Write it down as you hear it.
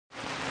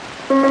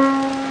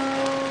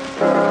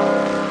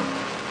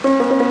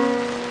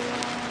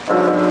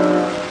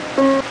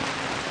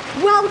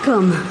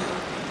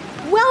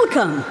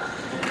Welcome.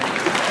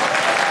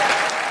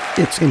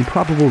 It's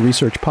Improbable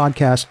Research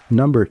Podcast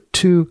number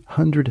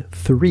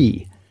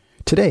 203.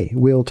 Today,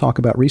 we'll talk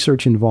about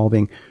research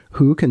involving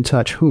who can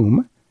touch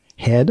whom,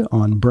 head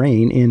on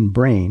brain in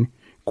brain,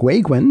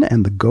 Gwaygwen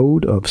and the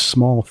goad of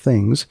small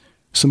things,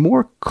 some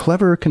more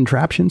clever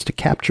contraptions to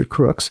capture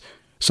crooks,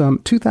 some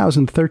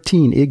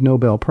 2013 Ig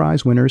Nobel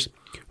Prize winners,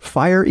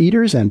 fire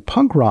eaters and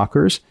punk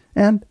rockers,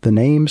 and the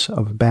names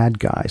of bad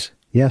guys.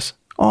 Yes,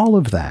 all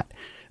of that.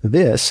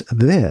 This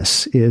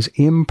is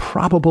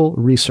Improbable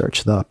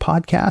Research, the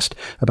podcast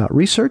about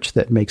research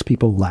that makes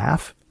people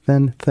laugh,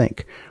 then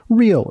think.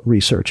 Real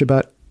research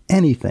about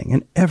anything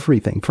and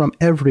everything from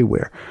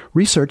everywhere.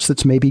 Research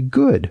that's maybe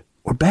good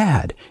or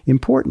bad,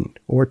 important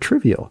or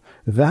trivial,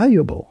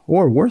 valuable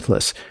or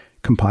worthless.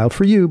 Compiled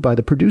for you by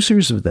the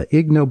producers of the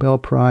Ig Nobel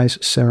Prize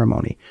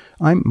ceremony.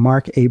 I'm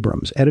Mark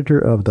Abrams, editor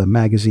of the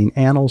magazine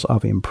Annals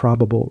of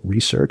Improbable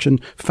Research and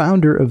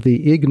founder of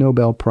the Ig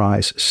Nobel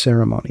Prize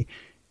ceremony.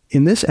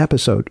 In this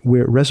episode,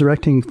 we're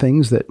resurrecting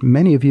things that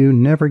many of you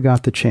never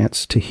got the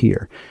chance to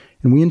hear.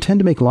 And we intend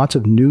to make lots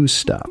of news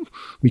stuff.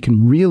 We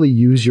can really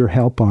use your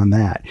help on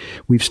that.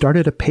 We've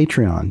started a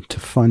Patreon to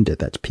fund it.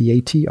 That's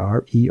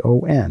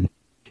Patreon.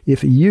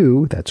 If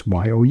you, that's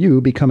YOU,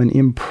 become an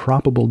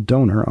improbable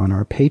donor on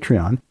our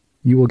Patreon,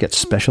 you will get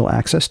special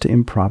access to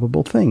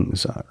improbable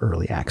things,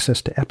 early access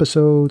to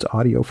episodes,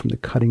 audio from the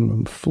cutting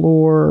room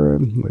floor,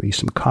 maybe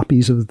some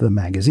copies of the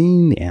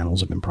magazine, the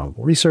Annals of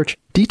Improbable Research.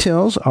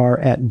 Details are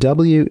at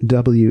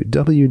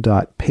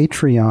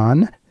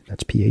www.patreon,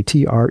 that's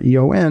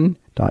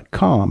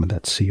patreon.com,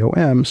 that's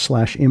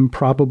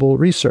com/improbable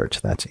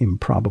research, that's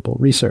improbable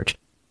research.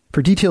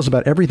 For details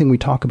about everything we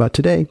talk about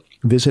today,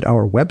 visit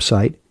our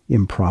website,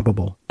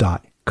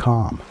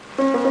 improbable.com.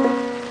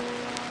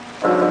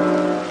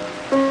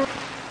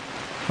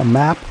 A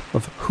map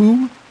of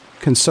who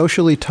can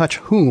socially touch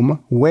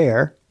whom,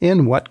 where,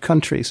 in what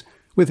countries,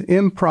 with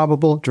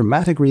improbable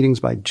dramatic readings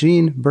by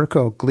Jean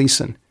Berko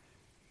Gleason.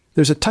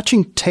 There's a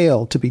touching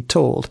tale to be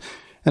told,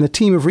 and a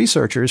team of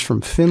researchers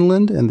from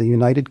Finland and the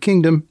United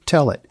Kingdom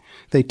tell it.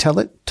 They tell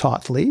it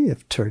tautly,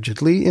 if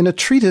turgidly, in a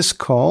treatise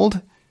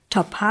called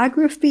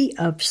Topography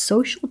of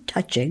Social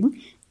Touching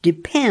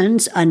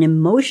Depends on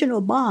Emotional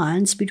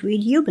Bonds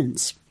Between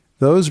Humans.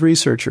 Those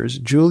researchers,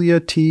 Julia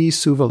T.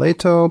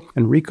 Suvoleto,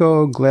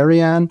 Enrico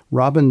Glerian,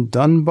 Robin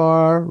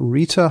Dunbar,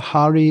 Rita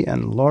Hari,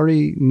 and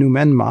Laurie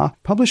Numenma,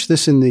 published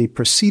this in the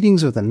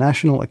Proceedings of the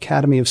National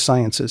Academy of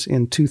Sciences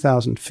in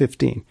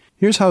 2015.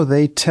 Here's how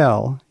they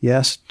tell,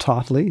 yes,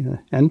 tautly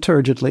and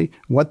turgidly,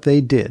 what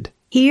they did.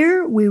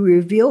 Here we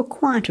reveal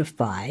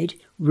quantified,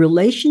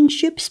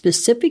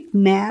 relationship-specific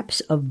maps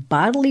of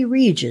bodily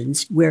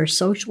regions where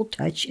social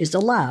touch is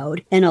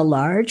allowed in a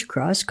large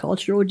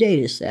cross-cultural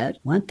data set,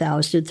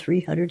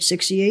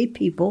 1,368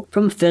 people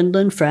from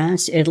Finland,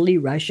 France, Italy,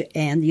 Russia,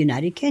 and the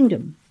United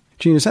Kingdom.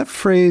 Jean, is that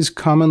phrase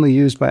commonly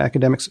used by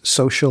academics,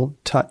 social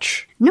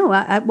touch? No,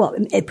 well,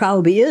 it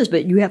probably is,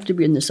 but you have to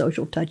be in the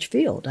social touch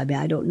field. I mean,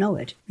 I don't know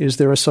it. Is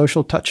there a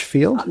social touch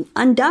field?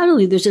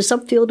 Undoubtedly, there's a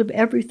subfield of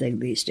everything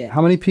these days.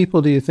 How many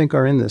people do you think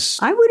are in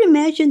this? I would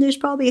imagine there's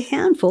probably a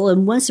handful,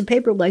 and once a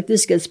paper like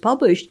this gets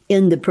published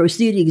in the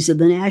Proceedings of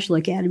the National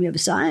Academy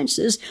of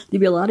Sciences,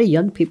 there'll be a lot of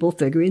young people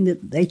figuring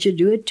that they should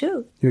do it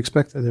too. You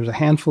expect that there's a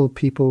handful of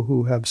people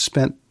who have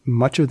spent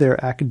much of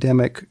their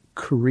academic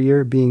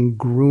career being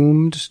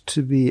groomed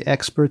to be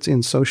experts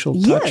in social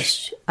touch?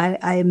 Yes,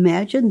 I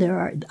imagine there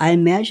are. I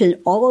imagine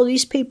all of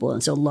these people, and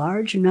it's a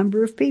large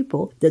number of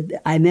people,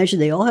 that I imagine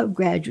they all have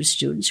graduate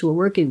students who are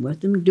working with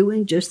them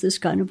doing just this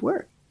kind of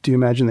work. Do you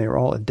imagine they are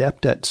all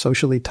adept at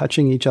socially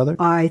touching each other?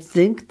 I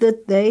think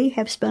that they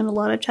have spent a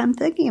lot of time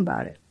thinking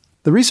about it.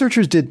 The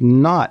researchers did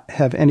not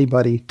have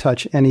anybody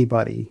touch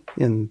anybody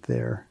in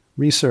their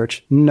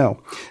research.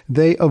 No,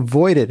 they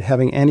avoided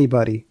having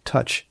anybody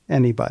touch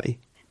anybody.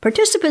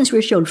 Participants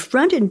were shown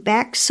front and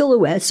back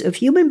silhouettes of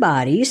human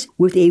bodies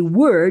with a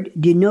word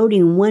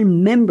denoting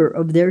one member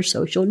of their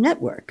social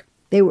network.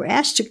 They were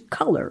asked to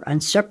color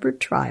on separate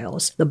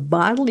trials the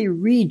bodily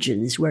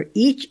regions where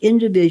each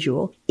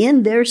individual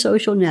in their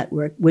social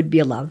network would be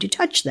allowed to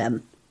touch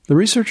them. The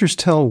researchers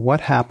tell what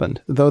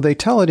happened, though they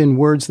tell it in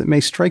words that may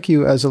strike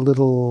you as a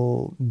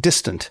little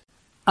distant.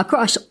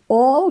 Across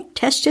all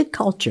tested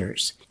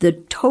cultures, the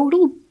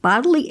total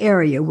bodily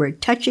area where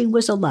touching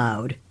was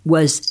allowed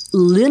was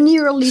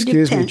linearly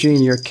dependent. Excuse me,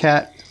 Jean, your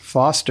cat,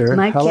 Foster,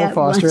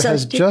 Foster,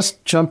 has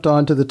just jumped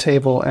onto the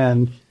table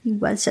and,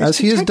 as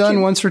he has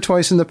done once or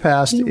twice in the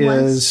past,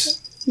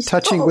 is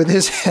touching with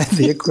his head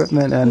the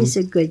equipment and he's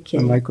a good kid.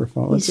 The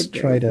microphone. Let's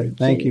try to.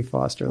 Thank you,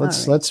 Foster.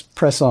 Let's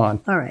press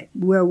on. All right.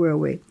 Where were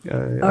we?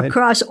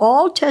 Across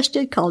all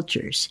tested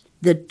cultures,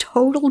 the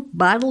total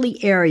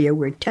bodily area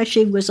where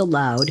touching was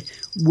allowed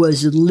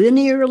was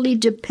linearly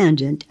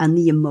dependent on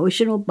the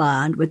emotional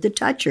bond with the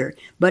toucher,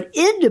 but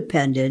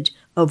independent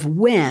of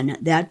when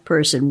that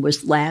person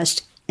was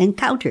last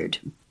encountered.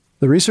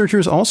 The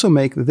researchers also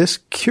make this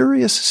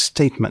curious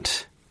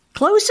statement.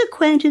 Close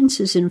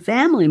acquaintances and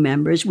family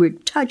members were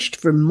touched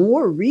for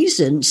more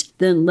reasons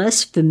than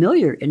less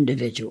familiar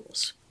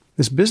individuals.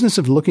 This business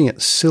of looking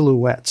at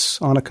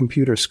silhouettes on a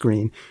computer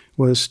screen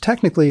was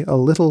technically a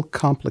little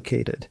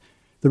complicated.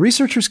 The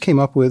researchers came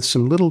up with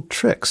some little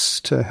tricks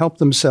to help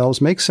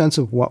themselves make sense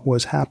of what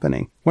was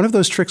happening. One of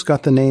those tricks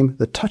got the name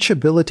the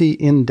Touchability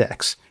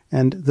Index,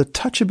 and the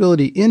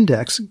Touchability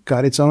Index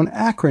got its own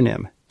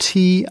acronym,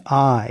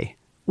 TI.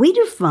 We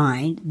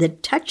defined the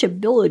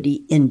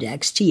Touchability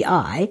Index,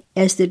 TI,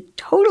 as the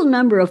total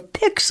number of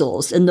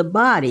pixels in the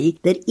body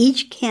that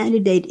each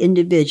candidate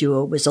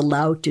individual was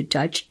allowed to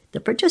touch the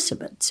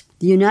participants.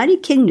 The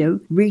United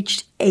Kingdom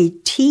reached a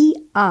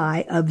TI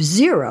of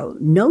 0,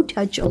 no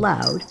touch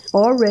allowed,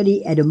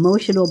 already at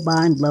emotional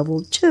bond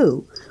level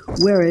 2,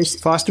 whereas...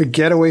 Foster,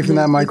 get away from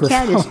that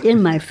microphone. The cat is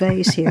in my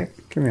face here.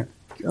 Come here.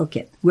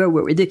 Okay, where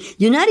were we? The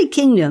United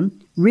Kingdom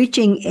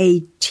reaching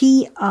a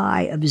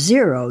TI of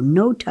 0,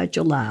 no touch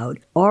allowed,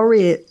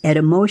 already at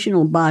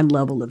emotional bond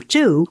level of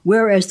 2,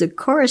 whereas the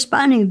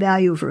corresponding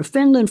value for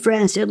Finland,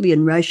 France, Italy,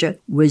 and Russia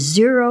was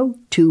 0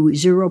 to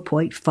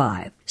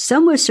 0.5.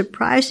 Somewhat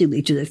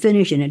surprisingly to the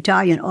Finnish and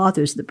Italian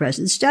authors of the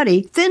present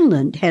study,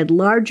 Finland had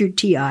larger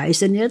TIs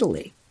than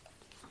Italy.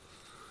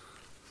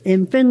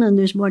 In Finland,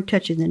 there's more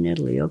touching than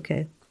Italy,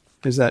 okay.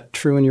 Is that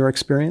true in your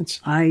experience?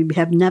 I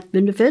have not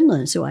been to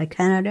Finland, so I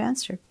cannot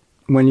answer.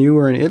 When you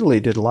were in Italy,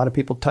 did a lot of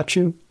people touch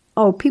you?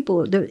 Oh,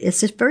 people,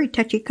 it's a very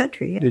touchy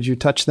country. Yeah. Did you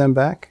touch them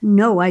back?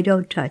 No, I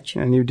don't touch.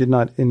 And you did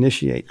not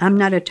initiate? I'm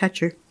not a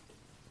toucher.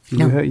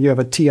 No. You have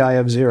a TI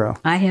of 0?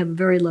 I have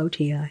very low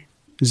TI.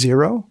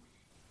 0?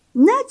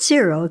 Not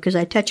 0, because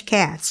I touch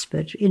cats,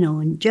 but,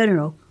 in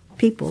general,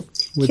 people.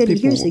 Kitty,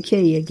 here's the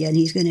kitty again.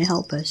 He's going to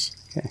help us.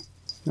 Okay.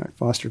 All right,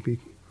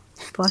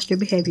 Foster,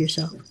 behave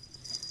yourself.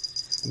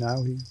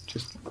 Now he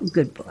just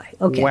good boy.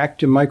 Okay.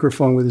 Whacked a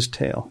microphone with his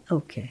tail.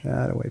 Okay.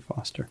 That away,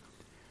 Foster.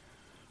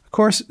 Of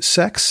course,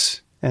 sex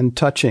and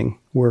touching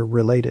were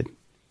related.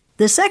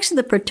 The sex of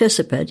the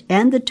participant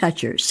and the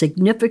toucher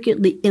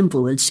significantly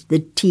influenced the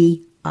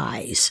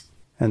TIs.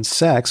 And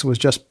sex was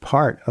just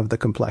part of the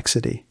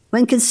complexity.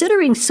 When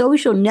considering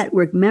social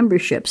network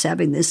memberships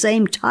having the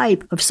same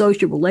type of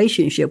social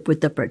relationship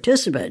with the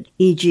participant,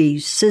 e.g.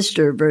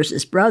 sister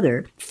versus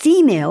brother,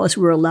 females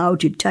were allowed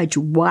to touch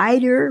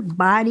wider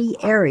body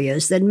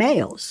areas than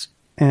males.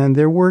 And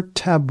there were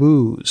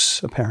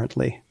taboos,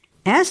 apparently.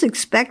 As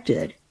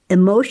expected,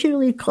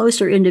 emotionally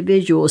closer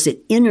individuals in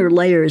inner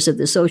layers of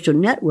the social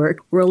network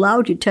were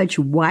allowed to touch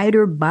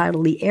wider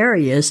bodily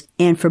areas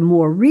and for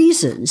more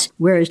reasons,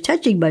 whereas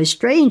touching by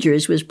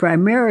strangers was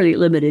primarily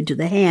limited to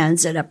the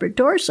hands and upper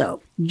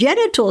torso.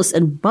 Genitals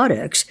and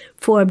buttocks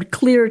formed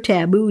clear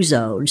taboo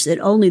zones that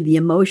only the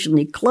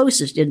emotionally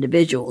closest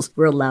individuals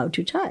were allowed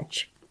to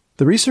touch.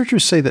 The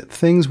researchers say that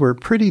things were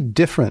pretty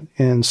different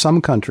in some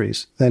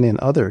countries than in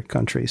other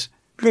countries.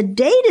 The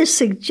data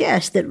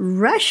suggests that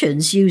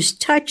Russians use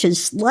touch in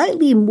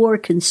slightly more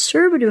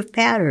conservative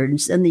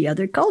patterns than the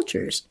other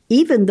cultures,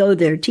 even though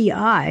their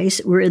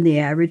TIs were in the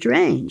average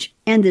range.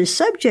 And the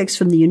subjects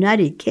from the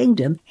United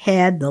Kingdom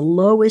had the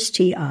lowest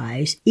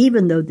TIs,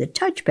 even though the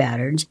touch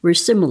patterns were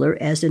similar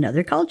as in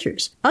other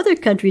cultures. Other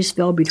countries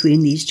fell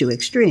between these two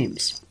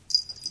extremes.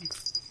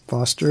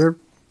 Foster,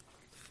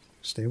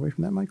 stay away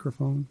from that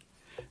microphone.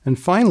 And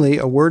finally,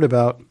 a word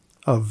about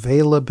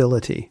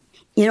availability.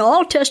 In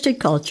all tested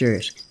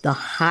cultures, the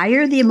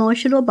higher the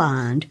emotional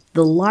bond,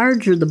 the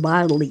larger the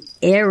bodily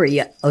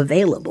area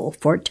available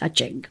for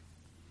touching.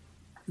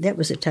 That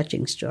was a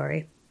touching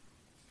story.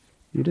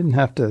 You didn't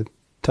have to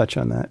touch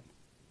on that.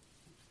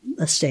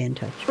 Let's stay in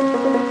touch.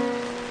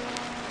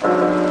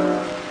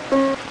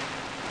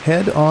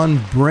 Head on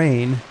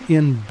Brain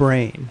in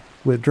Brain,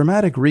 with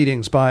dramatic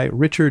readings by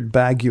Richard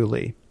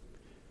Baguley.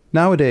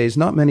 Nowadays,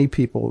 not many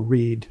people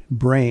read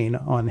Brain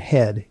on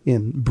Head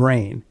in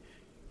Brain.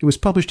 It was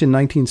published in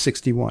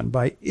 1961.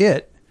 By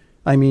it,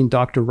 I mean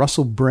Dr.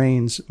 Russell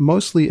Brain's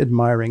mostly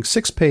admiring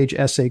 6-page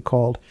essay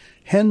called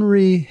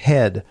Henry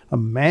Head, A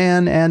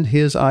Man and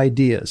His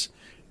Ideas,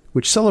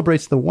 which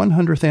celebrates the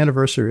 100th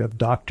anniversary of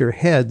Dr.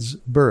 Head's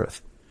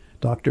birth.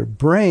 Dr.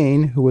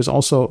 Brain, who was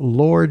also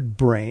Lord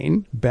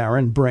Brain,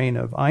 Baron Brain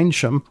of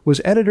Eynsham, was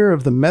editor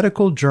of the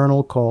medical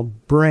journal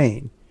called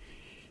Brain.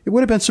 It would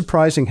have been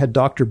surprising had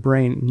Dr.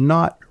 Brain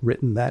not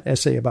written that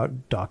essay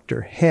about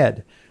Dr.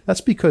 Head.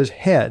 That's because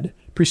Head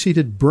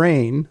preceded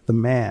Brain, the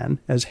man,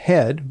 as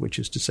head, which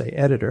is to say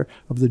editor,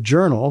 of the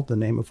journal, the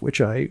name of which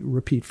I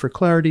repeat for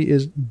clarity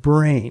is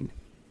Brain.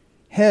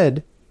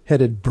 Head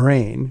headed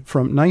Brain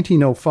from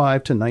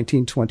 1905 to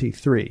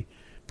 1923.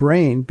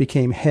 Brain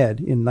became head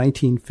in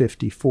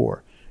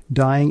 1954,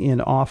 dying in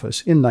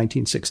office in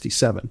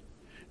 1967.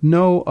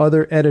 No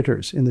other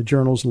editors in the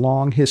journal's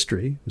long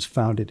history, it was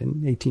founded in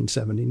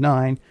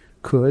 1879,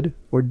 could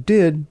or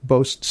did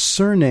boast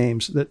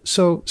surnames that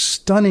so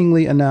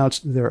stunningly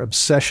announced their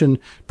obsession,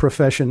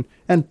 profession,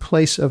 and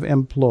place of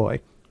employ.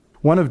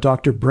 One of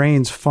Dr.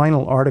 Brain's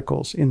final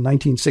articles in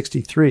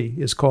 1963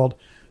 is called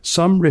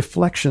Some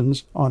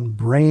Reflections on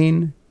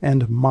Brain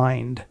and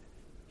Mind.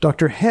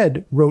 Dr.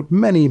 Head wrote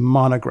many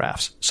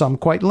monographs, some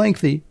quite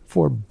lengthy,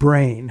 for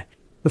brain.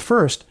 The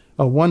first,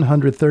 a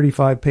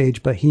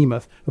 135-page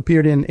behemoth,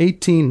 appeared in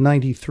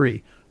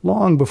 1893,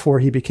 long before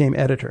he became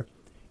editor.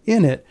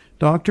 In it,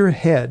 Dr.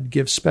 Head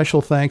gives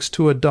special thanks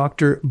to a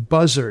Dr.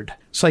 Buzzard,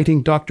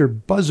 citing Dr.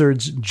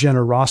 Buzzard's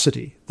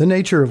generosity, the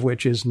nature of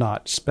which is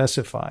not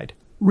specified.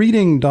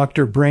 Reading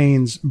Dr.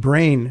 Brain's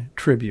Brain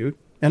Tribute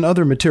and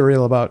other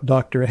material about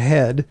Dr.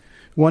 Head,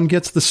 one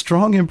gets the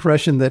strong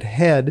impression that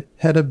Head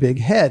had a big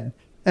head,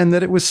 and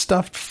that it was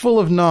stuffed full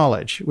of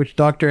knowledge, which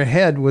Dr.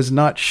 Head was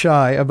not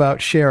shy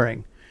about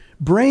sharing.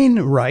 Brain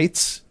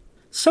writes,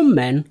 "Some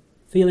men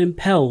feel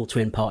impelled to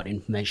impart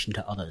information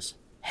to others.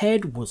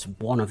 Head was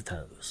one of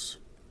those."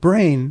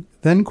 Brain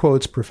then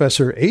quotes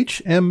Professor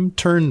H.M.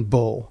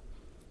 Turnbull.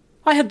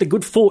 "I had the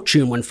good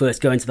fortune when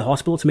first going to the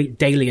hospital to meet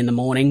daily in the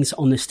mornings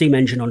on the steam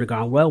engine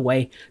underground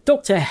railway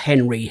Dr.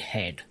 Henry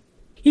Head.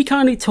 He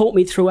kindly taught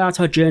me throughout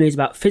our journeys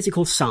about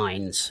physical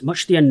signs,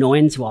 much to the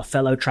annoyance of our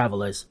fellow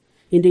travellers.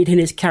 Indeed, in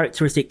his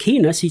characteristic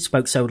keenness, he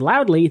spoke so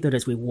loudly that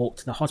as we walked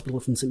to the hospital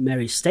from St.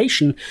 Mary's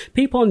Station,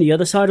 people on the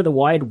other side of the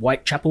wide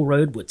Whitechapel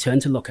Road would turn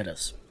to look at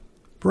us."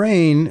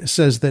 Brain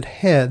says that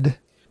Head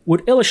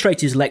would illustrate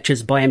his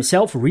lectures by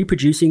himself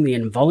reproducing the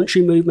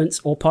involuntary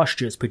movements or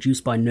postures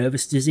produced by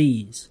nervous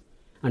disease.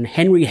 And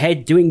Henry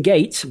Head doing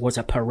gait was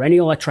a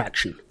perennial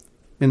attraction.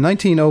 In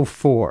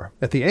 1904,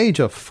 at the age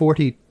of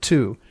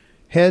 42,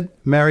 Head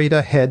married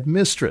a head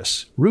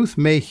mistress, Ruth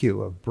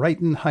Mayhew of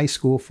Brighton High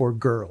School for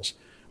Girls.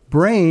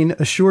 Brain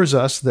assures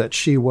us that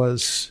she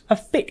was a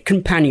fit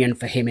companion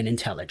for him in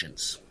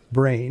intelligence.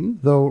 Brain,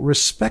 though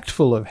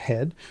respectful of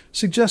Head,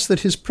 suggests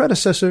that his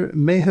predecessor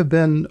may have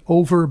been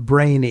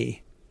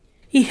over-brainy.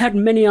 He had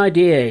many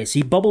ideas,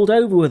 he bubbled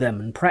over with them,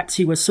 and perhaps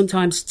he was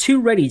sometimes too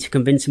ready to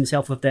convince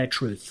himself of their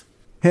truth.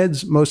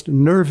 Head's most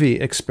nervy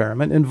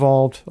experiment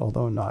involved,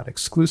 although not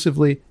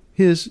exclusively,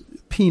 his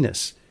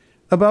penis,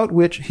 about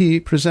which he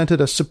presented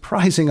a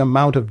surprising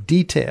amount of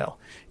detail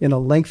in a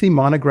lengthy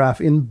monograph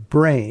in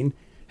Brain,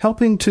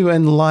 helping to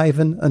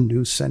enliven a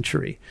new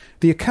century.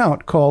 The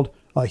account, called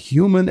A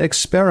Human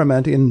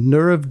Experiment in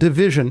Nerve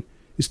Division,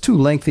 is too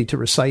lengthy to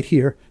recite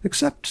here,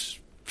 except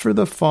for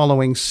the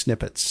following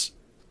snippets.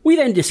 We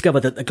then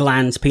discovered that the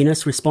glans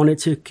penis responded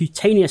to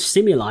cutaneous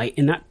stimuli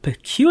in that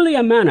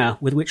peculiar manner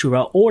with which we were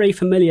already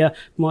familiar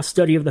from our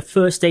study of the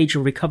first stage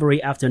of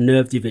recovery after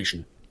nerve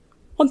division.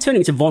 On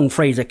turning to von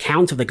Frey's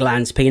account of the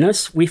glans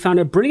penis, we found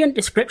a brilliant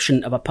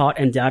description of a part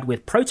endowed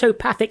with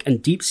protopathic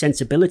and deep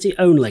sensibility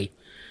only.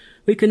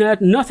 We can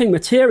add nothing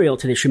material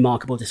to this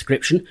remarkable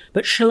description,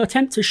 but shall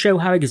attempt to show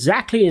how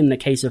exactly in the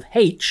case of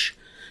H,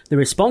 the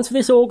response of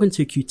this organ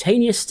to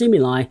cutaneous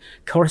stimuli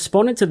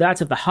corresponded to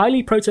that of the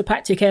highly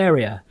protopathic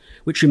area,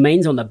 which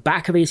remains on the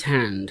back of his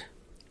hand.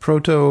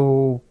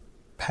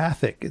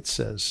 Protopathic, it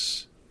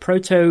says.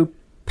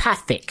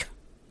 Protopathic.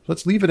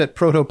 Let's leave it at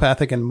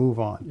protopathic and move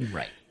on.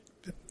 Right.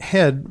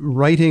 Head,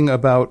 writing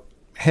about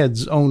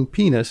Head's own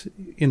penis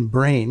in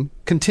Brain,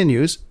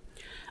 continues,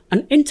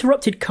 "An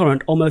interrupted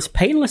current, almost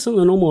painless on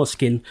the normal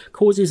skin,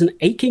 causes an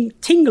aching,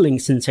 tingling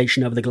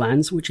sensation over the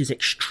glands, which is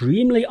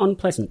extremely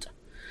unpleasant.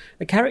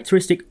 A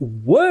characteristic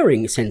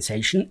whirring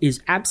sensation is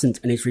absent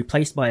and is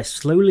replaced by a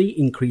slowly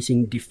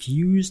increasing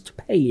diffused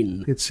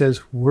pain." It says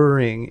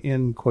whirring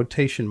in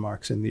quotation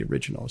marks in the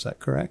original. Is that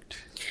correct?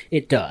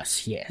 It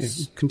does,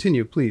 yes.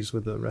 Continue, please,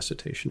 with the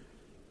recitation.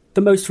 "The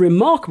most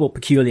remarkable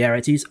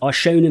peculiarities are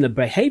shown in the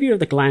behavior of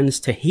the glands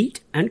to heat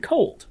and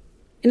cold.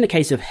 In the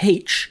case of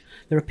H,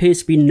 there appears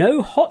to be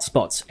no hot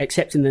spots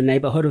except in the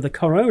neighborhood of the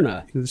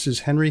corona." This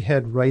is Henry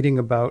Head writing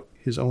about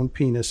his own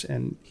penis,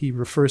 and he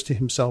refers to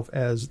himself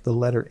as the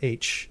letter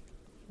H.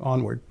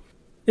 Onward.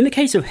 "In the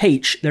case of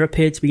H, there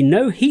appear to be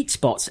no heat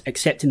spots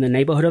except in the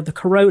neighborhood of the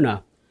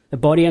corona. The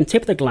body and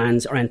tip of the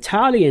glands are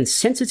entirely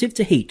insensitive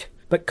to heat,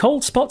 but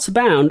cold spots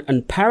abound,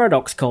 and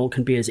paradox cold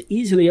can be as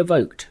easily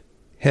evoked."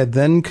 Head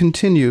then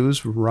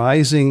continues,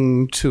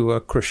 rising to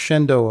a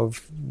crescendo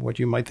of what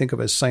you might think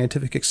of as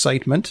scientific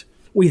excitement.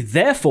 "We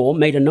therefore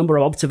made a number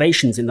of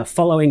observations in the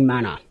following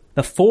manner.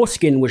 The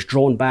foreskin was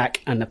drawn back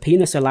and the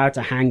penis allowed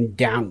to hang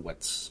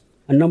downwards.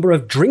 A number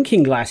of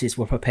drinking glasses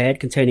were prepared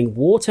containing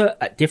water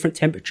at different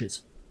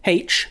temperatures.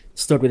 H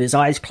stood with his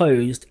eyes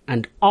closed,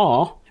 and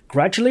R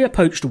gradually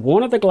approached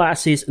one of the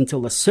glasses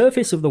until the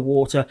surface of the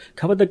water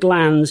covered the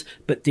glands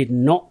but did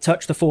not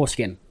touch the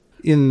foreskin."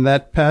 In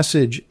that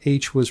passage,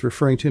 H was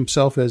referring to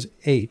himself as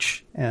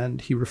H,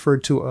 and he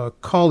referred to a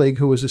colleague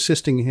who was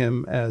assisting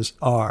him as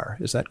R.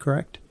 Is that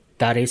correct?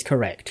 That is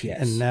correct,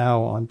 yes. And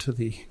now on to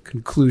the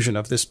conclusion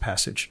of this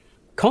passage.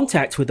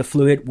 "Contact with the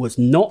fluid was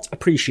not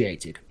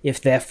appreciated.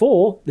 If,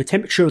 therefore, the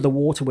temperature of the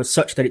water was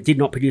such that it did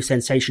not produce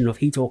sensation of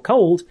heat or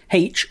cold,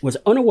 H was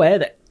unaware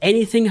that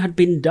anything had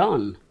been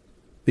done."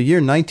 The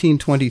year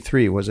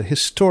 1923 was a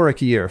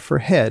historic year for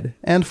Head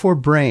and for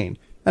Brain,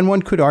 and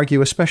one could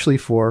argue especially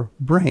for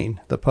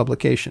Brain, the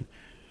publication.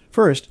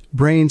 First,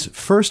 Brain's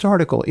first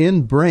article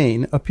in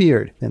Brain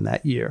appeared in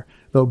that year.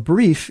 Though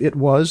brief, it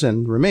was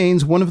and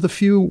remains one of the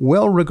few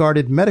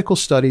well-regarded medical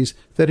studies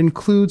that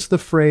includes the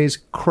phrase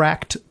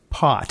cracked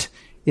pot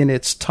in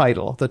its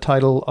title. The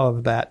title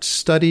of that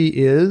study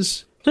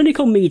is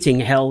Clinical Meeting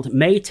held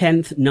May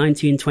 10th,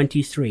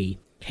 1923.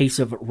 Case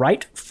of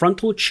right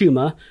frontal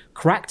tumor,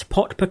 cracked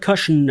pot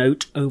percussion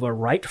note over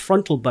right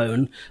frontal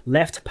bone,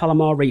 left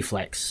palmar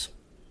reflex.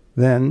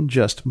 Then,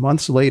 just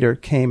months later,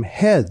 came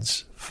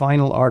Head's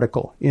final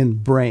article in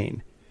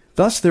Brain.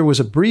 Thus, there was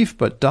a brief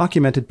but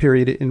documented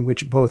period in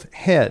which both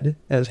Head,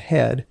 as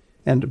head,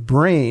 and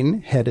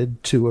Brain,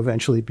 headed to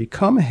eventually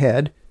become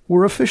Head,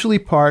 were officially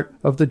part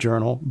of the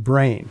journal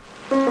Brain.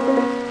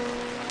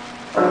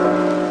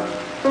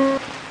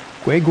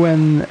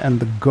 Gueguen and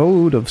the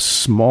Goad of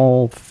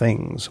Small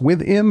Things,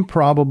 with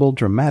improbable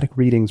dramatic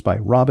readings by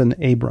Robin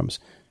Abrams.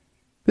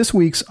 This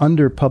week's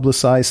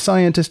underpublicized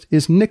scientist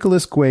is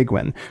Nicholas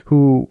Gueguen,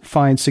 who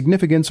finds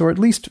significance, or at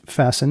least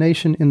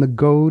fascination, in the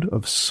Goad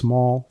of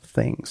Small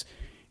Things.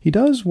 He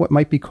does what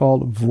might be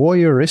called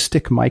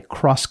voyeuristic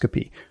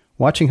microscopy,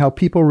 watching how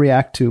people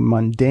react to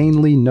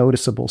mundanely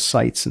noticeable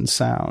sights and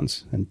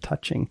sounds, and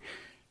touching.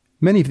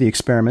 Many of the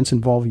experiments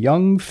involve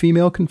young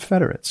female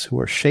Confederates who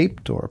are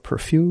shaped or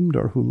perfumed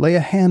or who lay a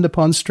hand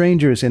upon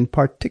strangers in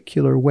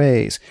particular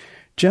ways.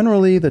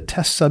 Generally, the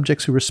test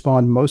subjects who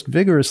respond most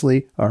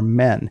vigorously are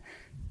men.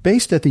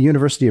 Based at the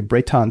University of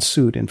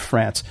Breton-Sud in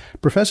France,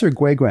 Professor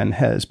Gueguen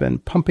has been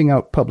pumping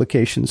out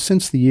publications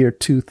since the year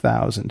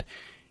 2000.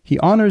 He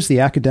honors the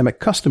academic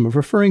custom of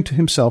referring to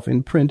himself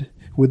in print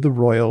with the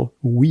royal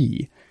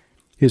we.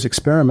 His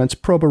experiments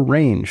probe a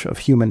range of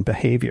human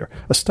behavior.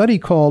 A study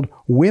called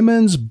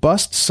Women's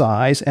Bust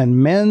Size and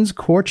Men's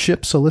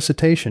Courtship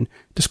Solicitation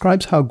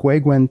describes how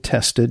Gueguen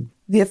tested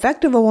the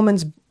effect of a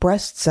woman's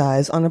breast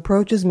size on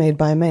approaches made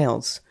by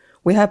males.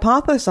 We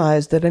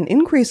hypothesized that an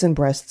increase in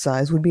breast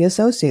size would be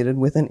associated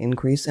with an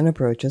increase in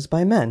approaches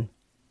by men.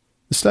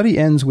 The study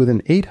ends with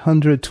an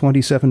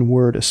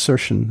 827-word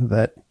assertion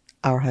that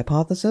our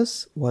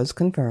hypothesis was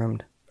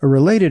confirmed. A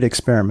related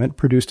experiment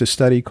produced a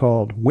study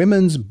called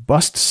Women's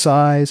Bust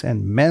Size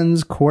and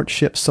Men's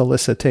Courtship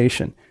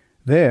Solicitation.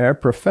 There,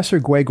 Professor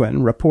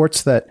Gueguen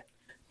reports that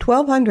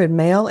 1,200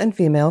 male and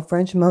female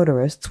French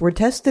motorists were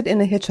tested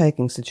in a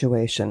hitchhiking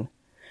situation.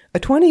 A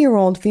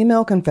 20-year-old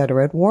female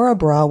Confederate wore a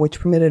bra which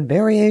permitted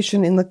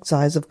variation in the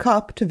size of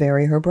cup to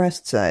vary her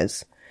breast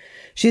size.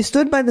 She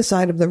stood by the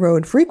side of the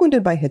road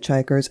frequented by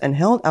hitchhikers and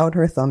held out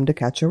her thumb to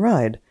catch a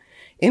ride.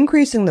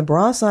 Increasing the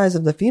bra size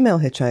of the female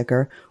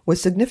hitchhiker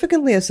was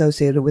significantly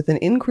associated with an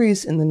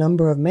increase in the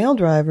number of male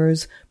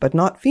drivers, but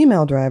not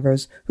female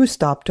drivers, who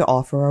stopped to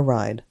offer a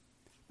ride.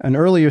 An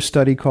earlier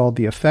study called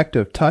The Effect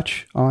of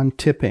Touch on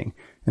Tipping,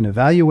 an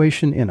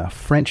evaluation in a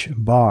French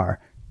bar,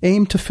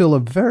 aimed to fill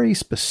a very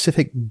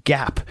specific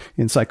gap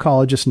in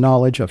psychologists'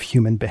 knowledge of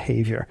human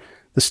behavior.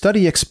 The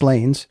study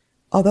explains,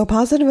 although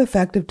positive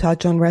effect of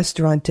touch on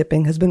restaurant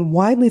tipping has been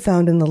widely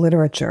found in the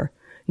literature,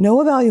 no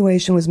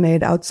evaluation was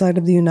made outside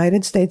of the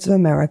United States of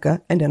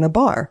America and in a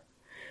bar.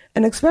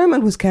 An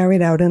experiment was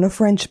carried out in a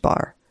French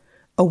bar.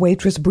 A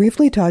waitress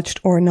briefly touched,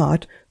 or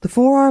not, the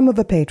forearm of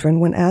a patron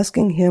when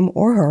asking him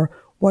or her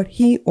what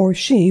he or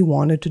she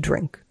wanted to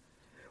drink.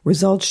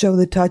 Results show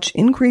that touch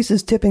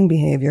increases tipping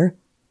behavior,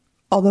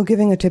 although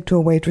giving a tip to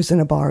a waitress in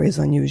a bar is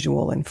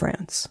unusual in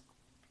France.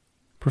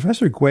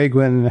 Professor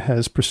Gueguen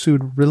has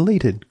pursued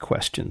related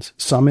questions,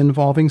 some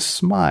involving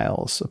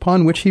smiles,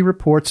 upon which he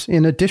reports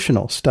in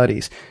additional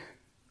studies.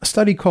 A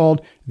study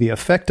called The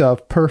Effect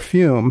of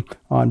Perfume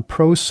on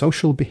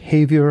Pro-Social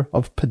Behavior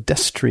of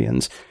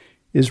Pedestrians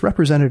is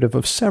representative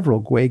of several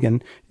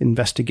Gueguen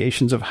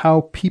investigations of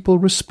how people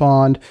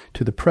respond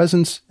to the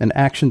presence and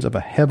actions of a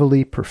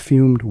heavily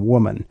perfumed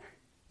woman.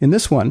 In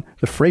this one,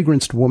 the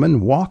fragranced woman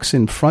walks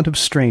in front of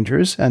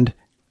strangers and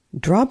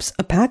drops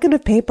a packet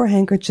of paper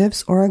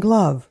handkerchiefs or a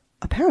glove,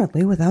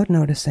 apparently without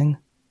noticing.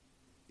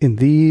 In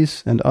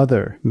these and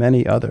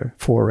many other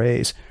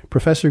forays,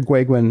 Professor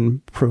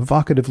Gueguen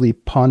provocatively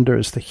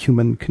ponders the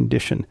human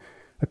condition,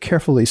 a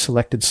carefully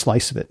selected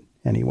slice of it,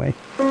 anyway.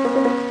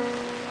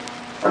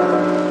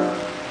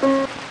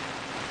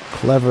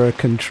 Clever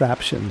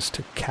contraptions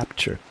to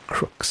capture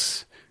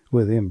crooks,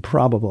 with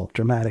improbable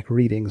dramatic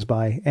readings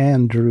by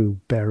Andrew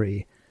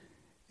Berry.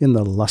 In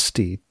the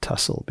lusty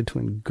tussle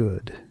between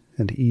good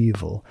and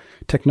evil,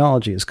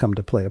 technology has come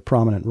to play a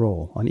prominent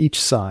role on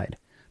each side.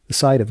 The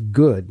side of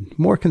good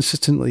more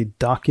consistently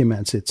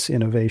documents its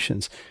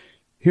innovations.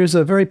 Here's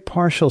a very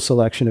partial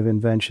selection of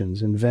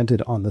inventions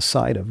invented on the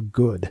side of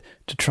good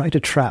to try to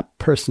trap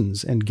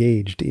persons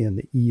engaged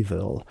in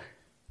evil.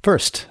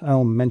 First,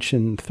 I'll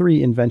mention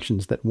 3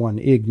 inventions that won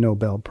Ig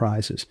Nobel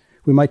Prizes.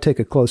 We might take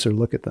a closer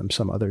look at them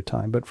some other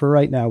time, but for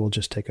right now, we'll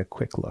just take a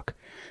quick look.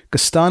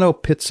 Gaetano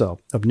Pizzo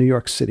of New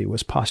York City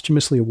was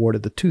posthumously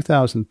awarded the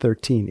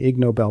 2013 Ig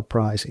Nobel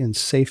Prize in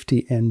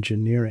Safety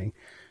Engineering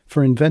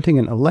for inventing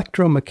an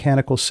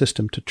electromechanical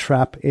system to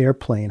trap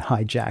airplane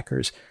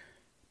hijackers.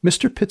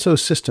 Mr.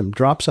 Pizzo's system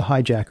drops a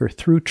hijacker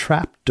through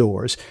trap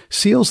doors,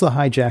 seals the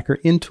hijacker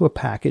into a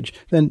package,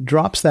 then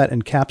drops that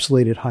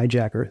encapsulated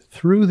hijacker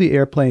through the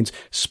airplane's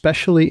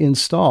specially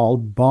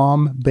installed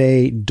bomb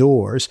bay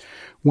doors,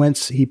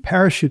 whence he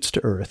parachutes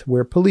to Earth,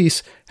 where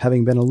police,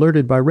 having been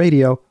alerted by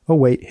radio,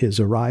 await his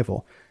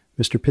arrival.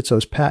 Mr.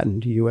 Pizzo's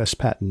patent, U.S.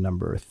 patent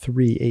number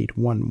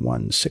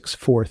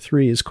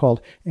 3811643, is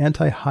called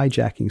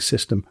Anti-Hijacking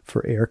System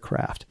for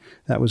Aircraft.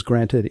 That was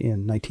granted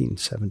in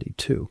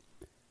 1972.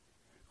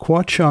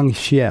 Kuo-chung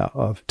Hsieh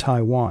of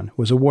Taiwan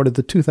was awarded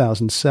the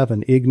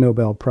 2007 Ig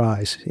Nobel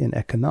Prize in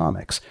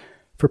Economics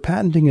for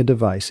patenting a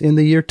device in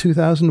the year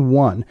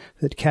 2001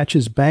 that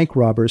catches bank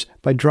robbers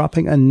by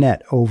dropping a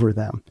net over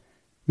them.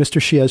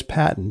 Mr. Hsieh's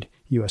patent,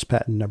 U.S.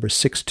 patent number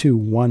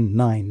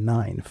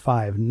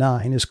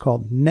 6219959, is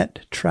called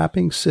Net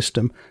Trapping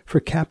System for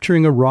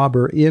Capturing a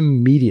Robber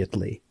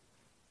Immediately.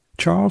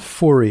 Charles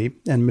Fourier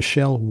and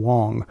Michelle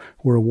Wong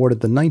were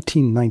awarded the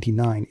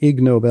 1999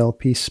 Ig Nobel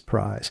Peace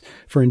Prize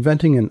for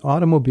inventing an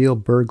automobile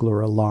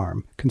burglar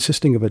alarm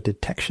consisting of a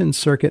detection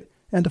circuit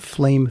and a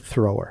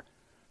flamethrower.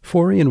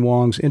 Fourier and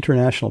Wong's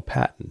international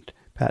patent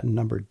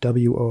number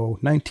WO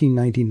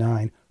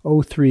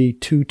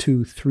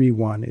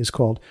 1999-032231, is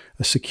called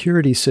a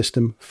security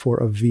system for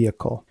a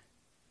vehicle.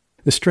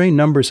 The stray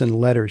numbers and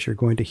letters you're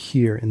going to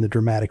hear in the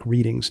dramatic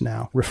readings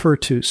now refer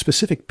to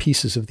specific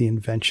pieces of the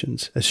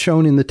inventions, as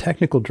shown in the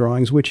technical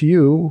drawings, which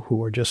you,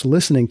 who are just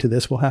listening to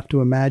this, will have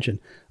to imagine,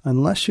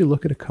 unless you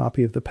look at a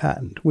copy of the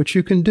patent, which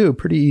you can do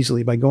pretty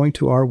easily by going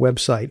to our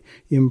website,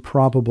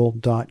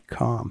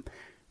 improbable.com.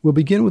 We'll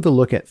begin with a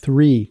look at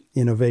 3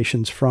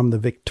 innovations from the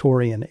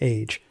Victorian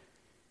age.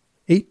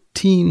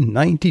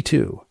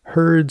 1892,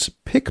 Hurd's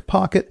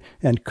pickpocket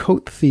and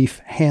coat thief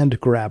hand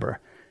grabber.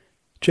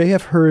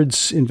 J.F.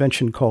 Hurd's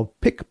invention called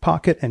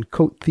Pickpocket and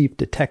Coat Thief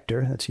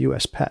Detector, that's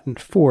U.S. Patent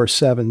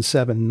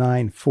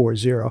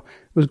 477940,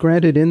 was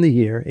granted in the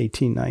year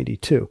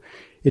 1892.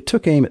 It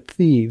took aim at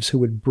thieves who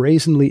would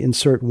brazenly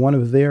insert one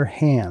of their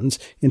hands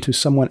into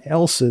someone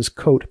else's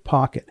coat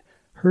pocket.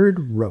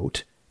 Hurd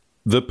wrote,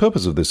 "The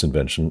purpose of this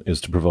invention is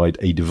to provide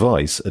a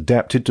device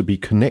adapted to be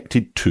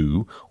connected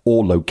to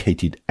or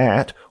located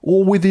at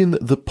or within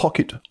the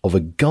pocket of a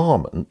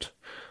garment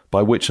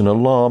by which an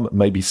alarm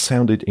may be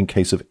sounded in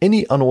case of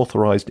any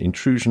unauthorized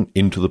intrusion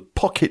into the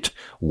pocket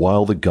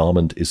while the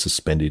garment is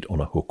suspended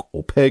on a hook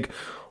or peg,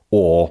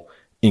 or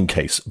in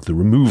case of the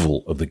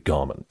removal of the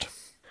garment.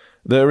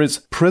 There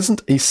is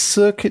present a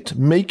circuit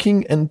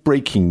making and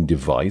breaking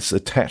device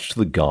attached to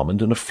the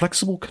garment and a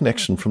flexible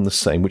connection from the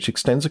same which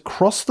extends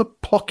across the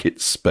pocket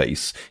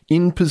space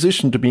in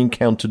position to be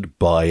encountered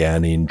by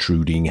an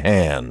intruding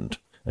hand,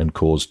 and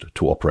caused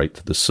to operate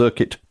the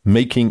circuit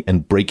making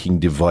and breaking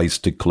device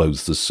to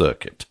close the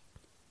circuit."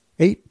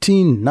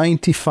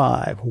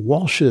 1895,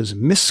 Walsh's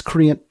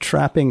miscreant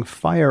trapping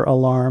fire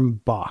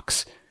alarm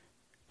box.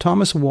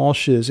 Thomas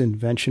Walsh's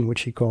invention,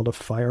 which he called a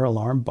fire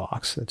alarm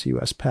box, that's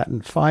U.S.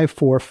 Patent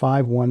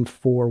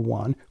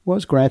 545141,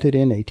 was granted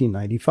in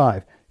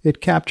 1895.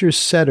 It captures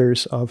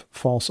setters of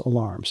false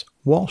alarms.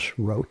 Walsh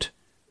wrote,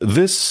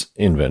 "This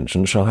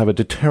invention shall have a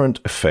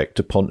deterrent effect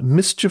upon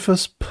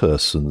mischievous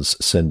persons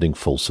sending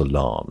false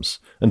alarms,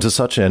 and to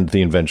such end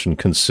the invention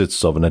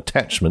consists of an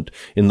attachment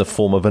in the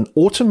form of an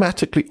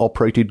automatically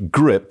operated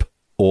grip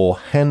or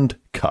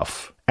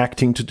handcuff,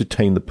 acting to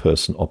detain the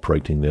person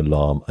operating the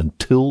alarm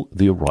until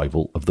the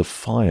arrival of the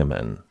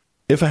firemen.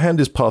 If a hand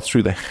is passed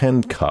through the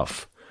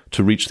handcuff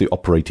to reach the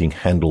operating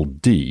handle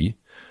D,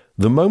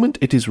 the moment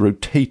it is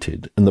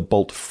rotated and the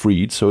bolt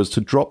freed so as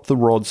to drop the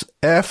rods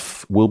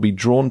F will be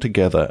drawn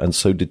together and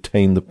so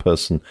detain the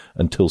person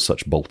until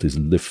such bolt is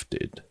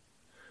lifted."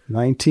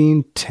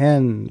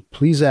 1910,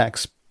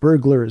 Plesac's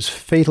burglar's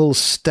fatal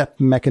step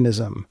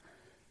mechanism.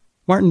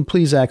 Martin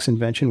Plesac's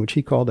invention, which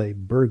he called a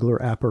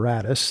burglar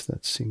apparatus,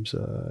 that seems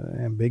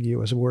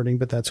ambiguous wording,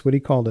 but that's what he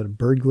called it, a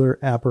burglar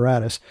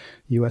apparatus,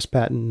 U.S.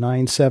 Patent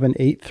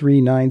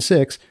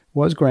 978396,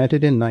 was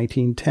granted in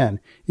 1910.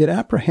 It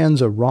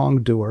apprehends a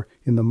wrongdoer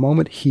in the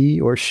moment he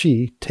or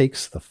she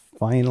takes the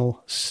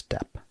final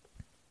step.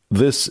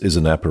 This is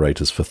an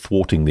apparatus for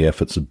thwarting the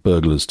efforts of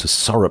burglars to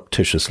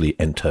surreptitiously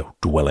enter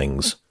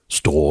dwellings,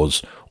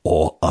 stores,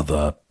 or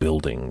other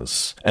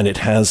buildings, and it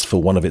has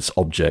for one of its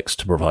objects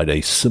to provide a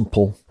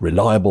simple,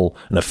 reliable,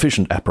 and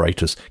efficient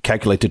apparatus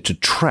calculated to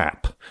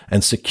trap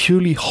and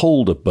securely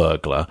hold a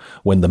burglar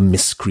when the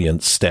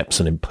miscreant steps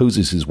and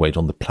imposes his weight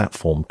on the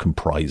platform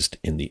comprised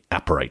in the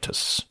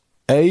apparatus.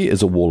 A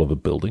is a wall of a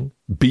building,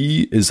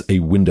 B is a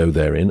window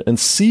therein, and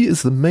C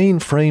is the main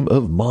frame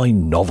of my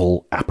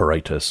novel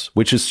apparatus,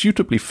 which is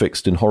suitably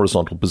fixed in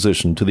horizontal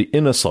position to the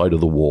inner side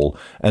of the wall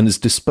and is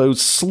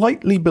disposed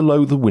slightly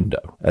below the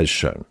window, as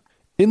shown.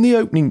 In the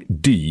opening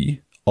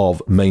D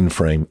of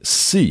mainframe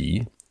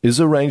C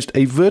is arranged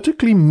a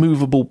vertically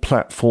movable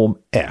platform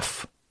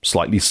F,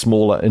 slightly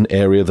smaller in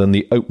area than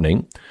the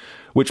opening,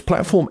 which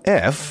platform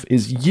F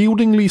is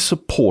yieldingly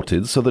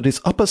supported so that its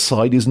upper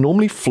side is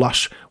normally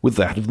flush with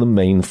that of the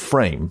main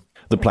frame.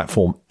 The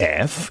platform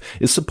F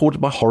is supported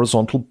by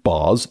horizontal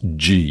bars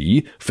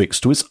G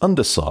fixed to its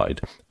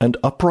underside, and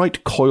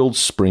upright coiled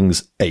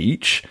springs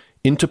H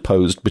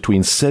interposed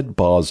between said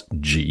bars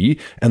G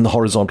and the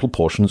horizontal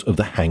portions of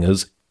the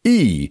hangers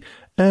E,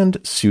 and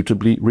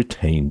suitably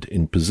retained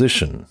in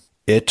position.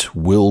 It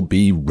will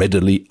be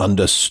readily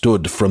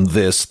understood from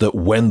this that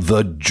when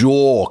the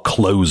jaw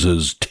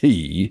closes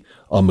T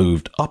are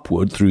moved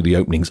upward through the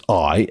openings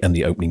I and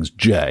the openings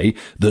J,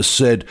 the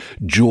said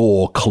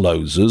jaw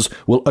closers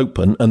will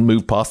open and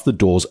move past the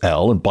doors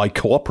L, and by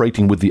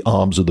cooperating with the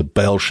arms of the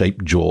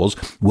bell-shaped jaws,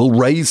 will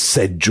raise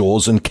said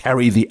jaws and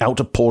carry the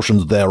outer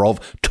portions thereof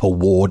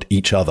toward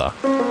each other.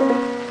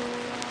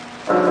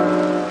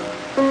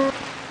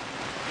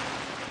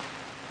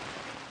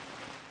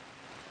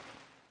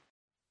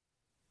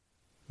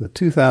 The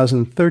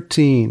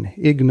 2013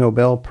 Ig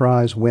Nobel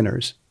Prize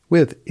winners,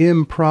 with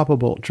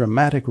improbable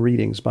dramatic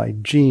readings by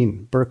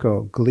Jean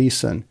Berko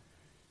Gleason.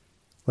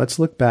 Let's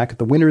look back at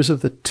the winners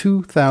of the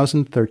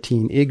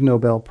 2013 Ig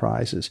Nobel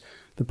Prizes.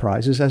 The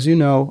prizes, as you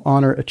know,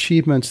 honor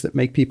achievements that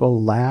make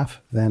people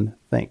laugh, then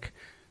think.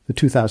 The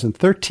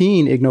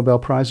 2013 Ig Nobel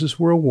Prizes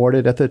were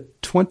awarded at the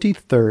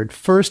 23rd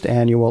First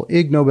Annual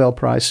Ig Nobel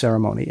Prize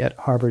ceremony at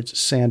Harvard's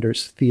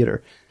Sanders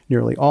Theater.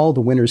 Nearly all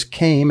the winners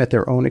came at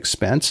their own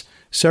expense.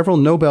 Several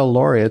Nobel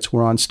laureates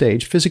were on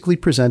stage physically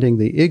presenting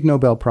the Ig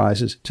Nobel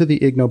Prizes to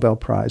the Ig Nobel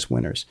Prize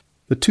winners.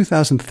 The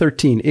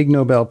 2013 Ig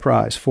Nobel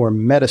Prize for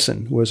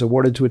Medicine was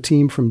awarded to a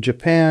team from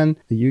Japan,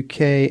 the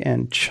UK,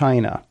 and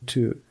China,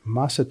 to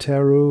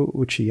Masateru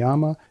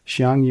Uchiyama,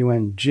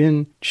 Xiangyuan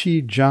Jin,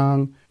 Qi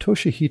Zhang,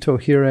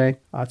 Toshihito Hire,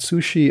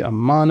 Atsushi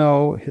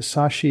Amano,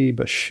 Hisashi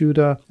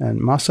Bashuda,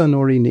 and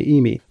Masanori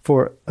Niimi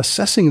for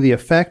assessing the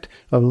effect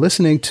of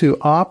listening to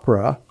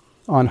opera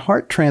on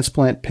heart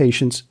transplant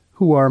patients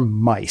who are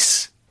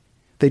mice.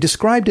 They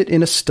described it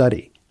in a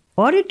study.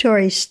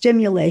 Auditory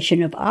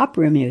stimulation of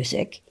opera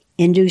music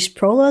induced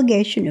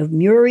prolongation of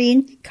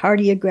murine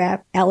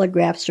cardiograph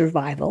allograft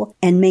survival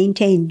and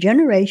maintained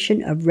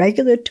generation of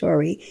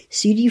regulatory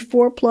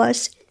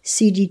CD4+,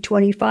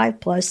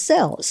 CD25+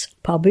 cells,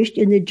 published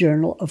in the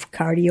Journal of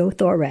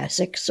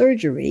Cardiothoracic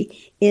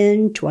Surgery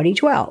in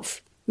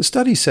 2012. The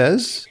study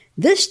says,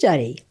 this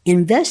study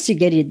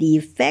investigated the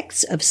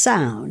effects of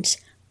sounds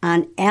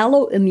on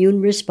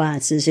alloimmune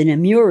responses in a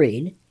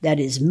murine, that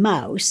is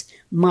mouse,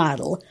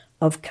 model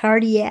of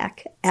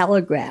cardiac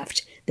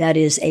allograft, that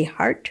is a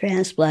heart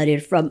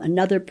transplanted from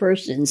another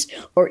person's,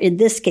 or in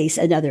this case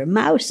another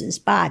mouse's,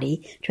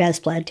 body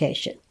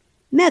transplantation.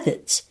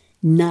 Methods.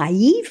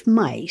 Naive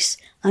mice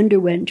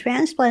underwent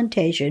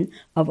transplantation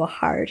of a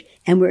heart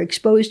and were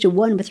exposed to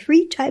one of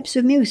three types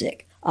of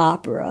music: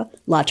 opera,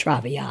 La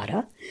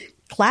Traviata,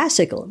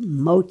 classical,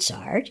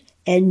 Mozart,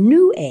 and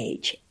New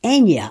Age,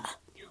 Enya,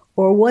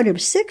 or one of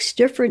 6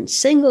 different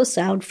single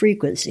sound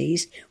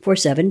frequencies for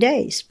 7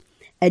 days.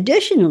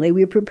 Additionally,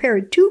 we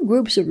prepared 2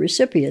 groups of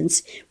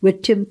recipients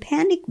with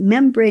tympanic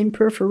membrane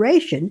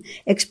perforation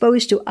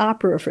exposed to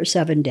opera for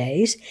 7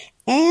 days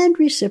and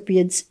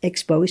recipients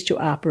exposed to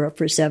opera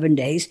for 7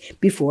 days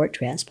before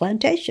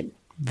transplantation.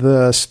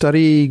 The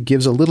study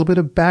gives a little bit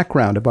of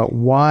background about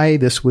why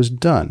this was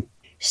done.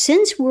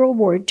 Since World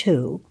War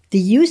II, the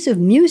use of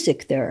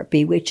music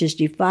therapy, which is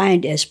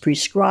defined as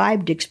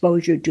prescribed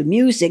exposure to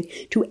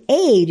music to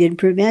aid in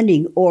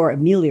preventing or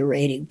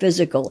ameliorating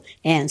physical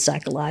and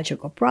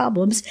psychological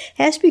problems,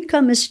 has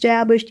become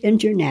established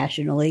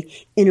internationally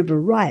in a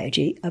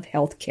variety of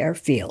healthcare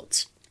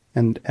fields.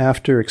 And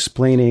after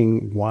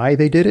explaining why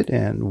they did it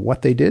and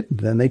what they did,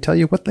 then they tell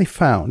you what they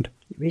found.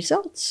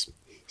 Results.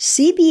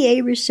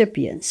 CBA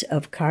recipients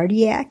of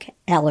cardiac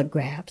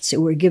allografts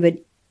who were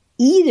given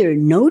either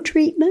no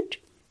treatment,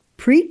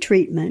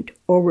 pre-treatment,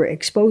 or were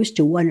exposed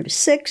to one of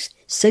 6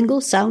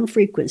 single sound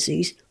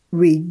frequencies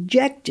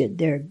rejected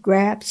their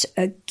grafts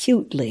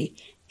acutely,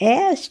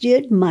 as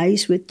did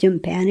mice with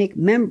tympanic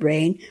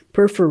membrane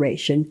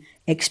perforation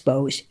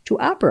exposed to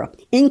opera.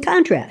 In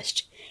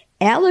contrast,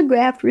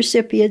 allograft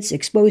recipients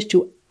exposed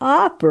to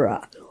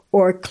opera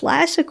or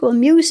classical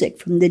music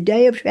from the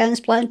day of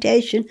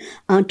transplantation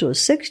until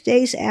 6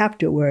 days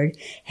afterward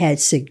had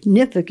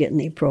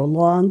significantly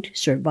prolonged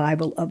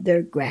survival of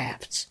their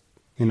grafts.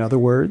 In other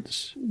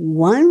words,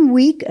 1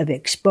 week of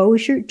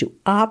exposure to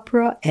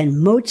opera and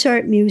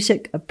Mozart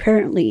music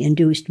apparently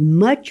induced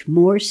much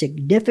more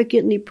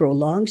significantly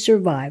prolonged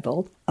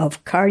survival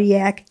of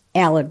cardiac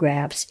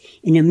allografts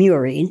in a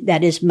murine,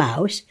 that is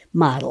mouse,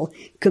 model,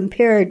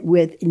 compared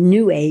with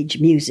New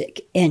Age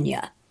music,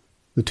 Enya.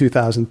 The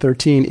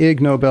 2013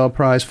 Ig Nobel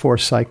Prize for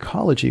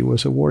Psychology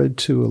was awarded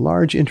to a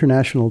large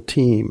international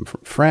team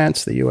from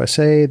France, the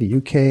USA, the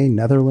UK,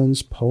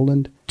 Netherlands,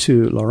 Poland,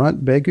 to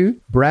Laurent Begu,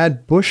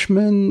 Brad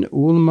Bushman,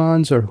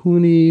 Ulman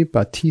Zarhuni,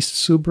 Baptiste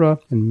Subra,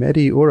 and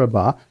Mehdi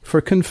Uraba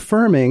for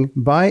confirming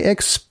by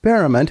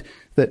experiment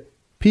that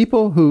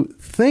people who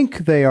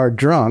think they are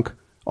drunk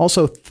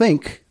also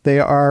think they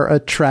are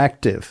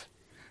attractive.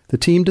 The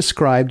team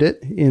described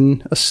it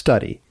in a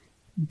study.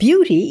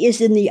 Beauty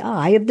is in the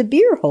eye of the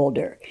beer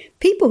holder.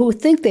 People who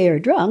think they are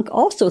drunk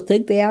also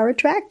think they are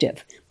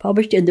attractive,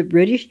 published in the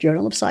British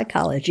Journal of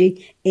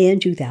Psychology in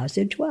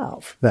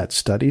 2012. That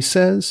study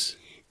says,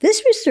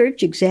 this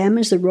research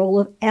examines the role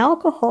of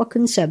alcohol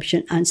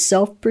consumption on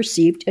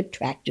self-perceived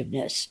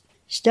attractiveness.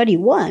 Study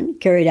 1,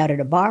 carried out in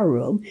a bar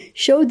room,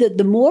 showed that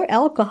the more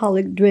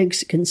alcoholic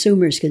drinks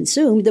consumers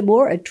consumed, the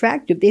more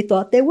attractive they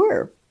thought they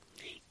were.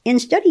 In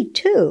Study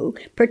 2,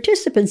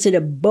 participants in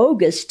a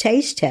bogus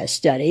taste test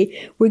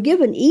study were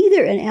given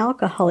either an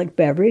alcoholic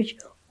beverage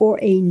or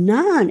a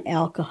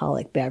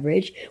non-alcoholic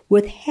beverage,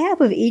 with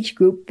half of each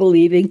group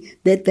believing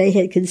that they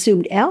had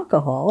consumed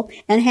alcohol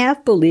and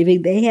half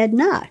believing they had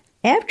not.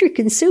 After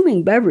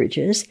consuming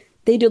beverages,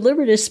 they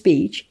delivered a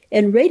speech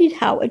and rated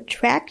how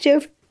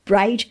attractive,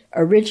 bright,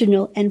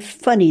 original, and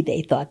funny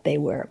they thought they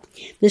were.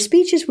 The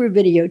speeches were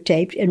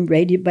videotaped and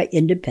rated by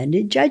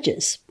independent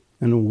judges.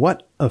 And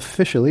what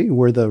officially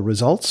were the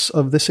results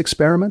of this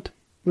experiment?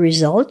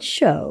 Results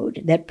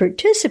showed that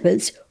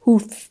participants who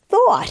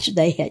thought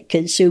they had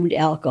consumed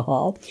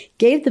alcohol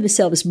gave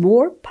themselves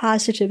more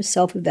positive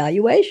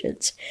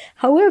self-evaluations.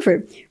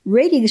 However,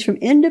 ratings from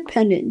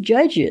independent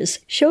judges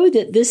showed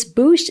that this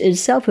boost in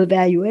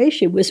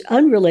self-evaluation was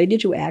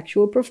unrelated to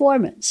actual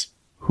performance.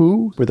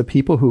 Who were the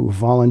people who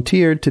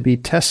volunteered to be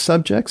test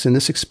subjects in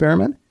this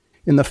experiment?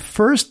 In the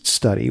first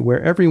study,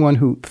 where everyone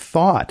who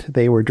thought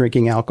they were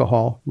drinking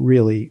alcohol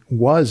really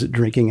was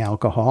drinking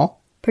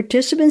alcohol,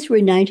 participants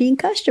were 19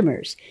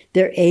 customers.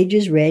 Their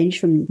ages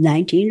ranged from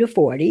 19 to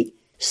 40,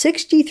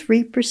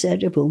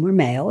 63% of whom were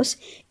males,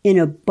 in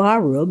a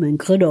bar room in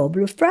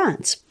Grenoble,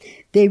 France.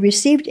 They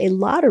received a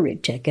lottery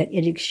ticket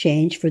in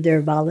exchange for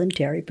their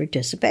voluntary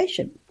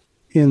participation.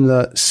 In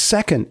the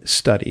second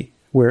study,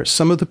 where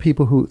some of the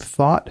people who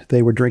thought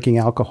they were drinking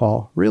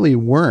alcohol really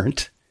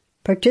weren't,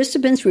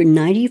 participants were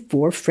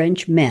 94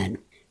 French men.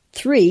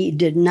 3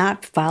 did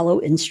not follow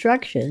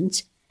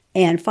instructions,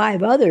 and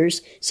 5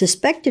 others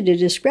suspected a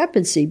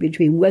discrepancy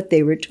between what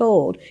they were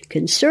told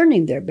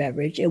concerning their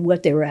beverage and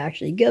what they were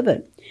actually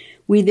given.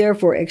 We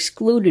therefore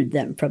excluded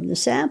them from the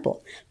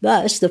sample.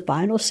 Thus, the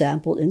final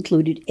sample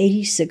included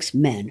 86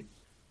 men.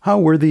 How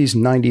were these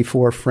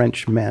 94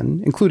 French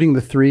men, including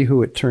the 3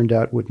 who it turned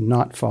out would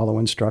not follow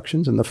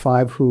instructions and the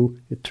 5 who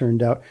it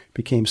turned out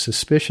became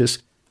suspicious,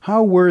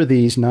 how were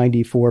these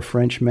 94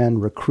 French men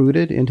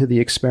recruited into the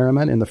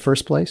experiment in the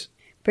first place?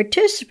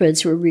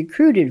 Participants were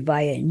recruited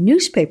via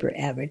newspaper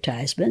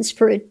advertisements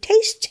for a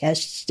taste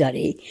test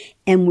study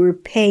and were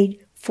paid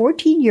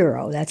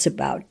 €14, that's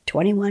about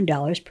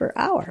 $21 per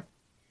hour.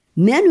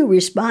 Men who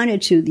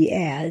responded to the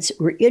ads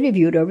were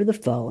interviewed over the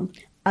phone,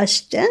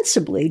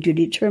 ostensibly to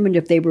determine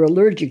if they were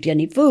allergic to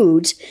any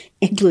foods,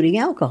 including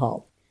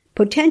alcohol.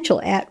 Potential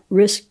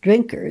at-risk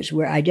drinkers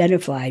were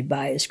identified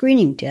by a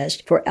screening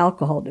test for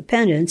alcohol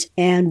dependence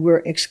and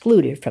were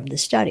excluded from the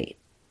study.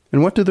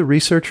 And what do the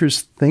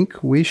researchers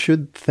think we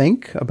should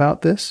think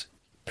about this?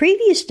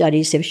 Previous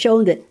studies have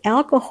shown that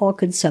alcohol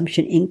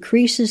consumption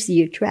increases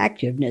the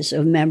attractiveness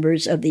of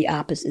members of the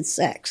opposite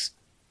sex.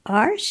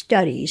 Our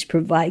studies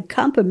provide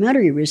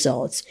complementary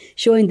results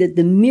showing that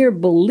the mere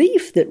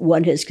belief that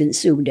one has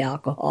consumed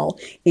alcohol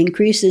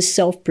increases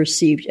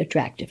self-perceived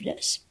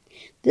attractiveness.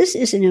 This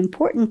is an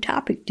important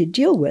topic to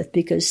deal with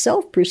because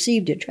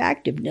self-perceived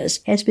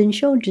attractiveness has been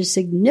shown to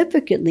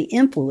significantly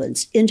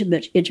influence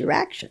intimate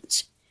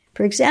interactions.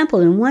 For example,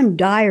 in one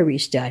diary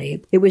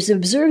study, it was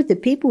observed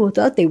that people who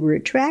thought they were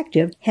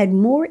attractive had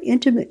more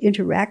intimate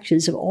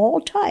interactions of all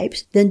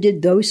types than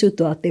did those who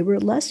thought they were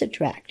less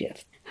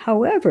attractive.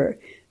 However,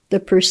 the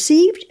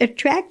perceived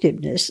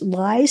attractiveness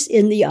lies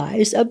in the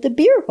eyes of the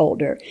beer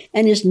holder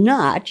and is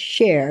not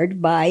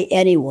shared by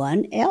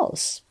anyone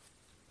else.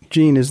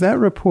 Jean, is that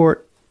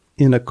report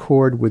in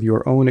accord with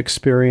your own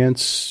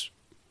experience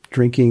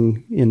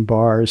drinking in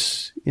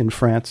bars in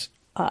France?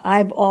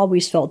 I've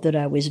always felt that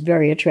I was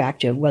very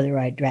attractive, whether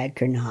I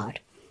drank or not.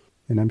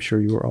 And I'm sure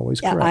you were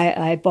always correct.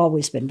 I've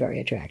always been very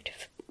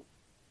attractive.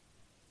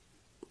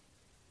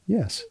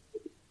 Yes.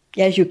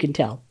 As you can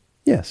tell.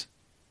 Yes.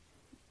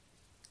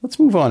 Let's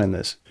move on in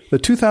this. The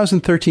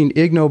 2013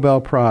 Ig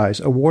Nobel Prize,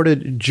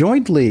 awarded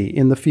jointly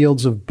in the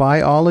fields of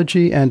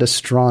biology and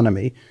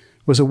astronomy,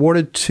 was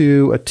awarded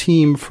to a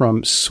team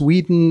from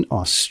Sweden,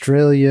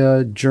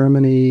 Australia,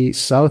 Germany,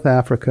 South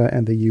Africa,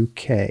 and the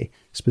UK,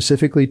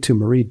 specifically to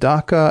Marie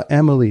Dacca,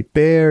 Emily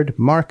Baird,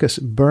 Marcus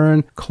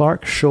Byrne,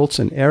 Clark Schultz,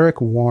 and Eric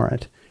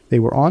Warrant. They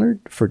were honored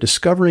for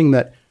discovering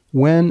that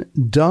when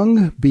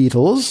dung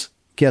beetles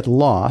get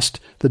lost,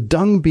 the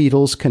dung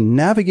beetles can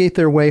navigate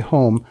their way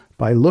home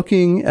by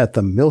looking at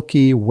the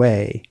Milky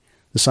Way.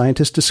 The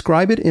scientists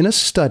describe it in a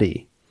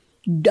study.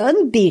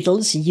 Dung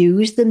beetles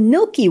use the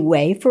Milky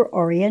Way for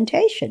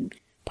orientation,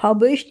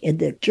 published in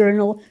the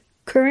journal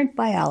Current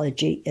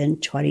Biology in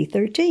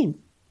 2013.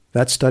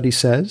 That study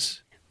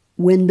says,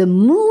 when the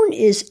moon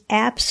is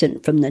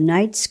absent from the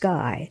night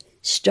sky,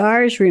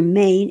 stars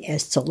remain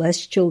as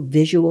celestial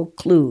visual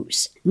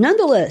clues.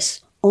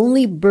 Nonetheless,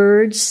 only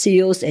birds,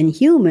 seals, and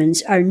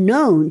humans are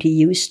known to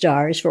use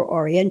stars for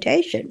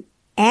orientation.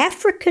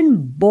 African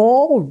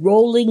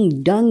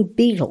ball-rolling dung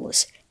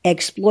beetles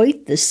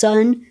exploit the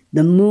sun,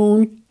 the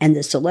moon, and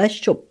the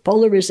celestial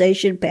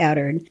polarization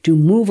pattern to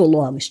move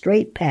along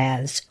straight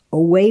paths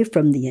away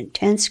from the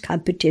intense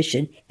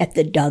competition at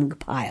the dung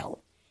pile.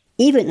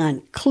 Even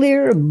on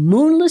clear,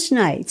 moonless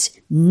nights,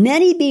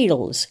 many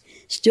beetles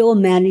still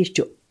manage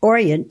to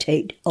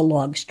orientate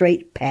along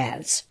straight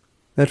paths.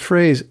 That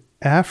phrase,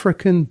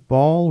 African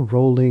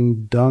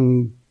ball-rolling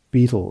dung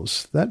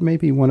beetles, that may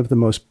be one of the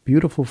most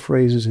beautiful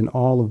phrases in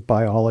all of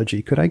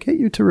biology. Could I get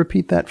you to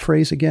repeat that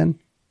phrase again?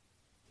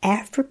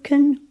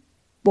 African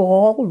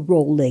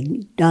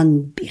ball-rolling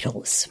dung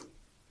beetles.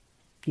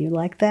 Do you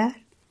like that?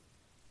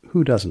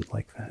 Who doesn't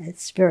like that?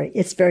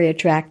 It's very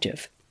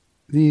attractive.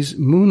 These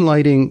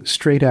moonlighting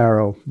straight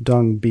arrow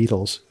dung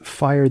beetles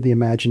fired the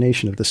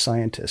imagination of the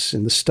scientists.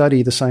 In the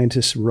study, the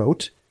scientists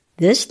wrote,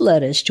 "This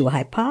led us to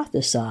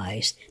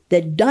hypothesize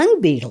that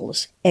dung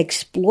beetles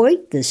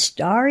exploit the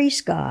starry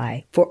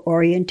sky for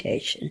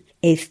orientation,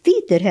 a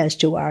feat that has,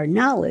 to our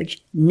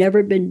knowledge,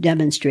 never been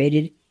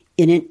demonstrated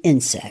in an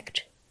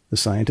insect." The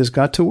scientists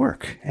got to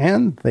work,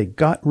 and they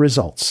got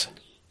results.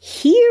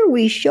 Here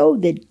we show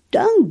that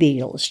dung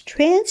beetles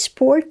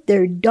transport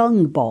their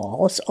dung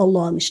balls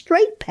along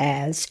straight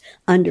paths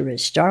under a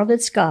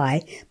starlit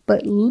sky,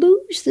 but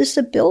lose this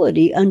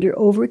ability under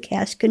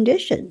overcast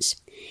conditions.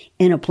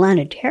 In a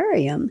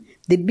planetarium,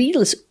 the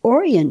beetles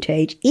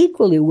orientate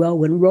equally well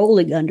when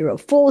rolling under a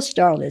full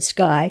starlit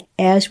sky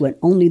as when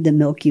only the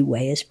Milky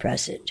Way is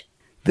present.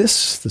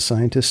 This, the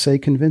scientists say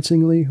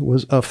convincingly,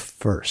 was a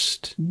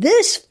first.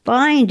 This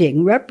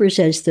finding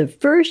represents the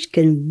first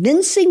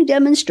convincing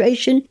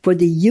demonstration for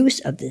the use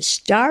of the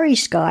starry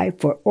sky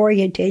for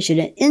orientation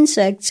in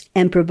insects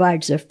and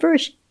provides the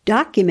first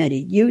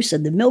documented use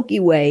of the Milky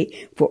Way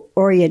for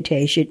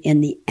orientation in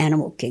the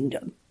animal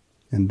kingdom.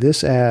 And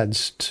this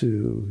adds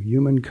to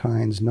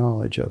humankind's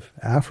knowledge of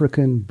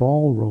African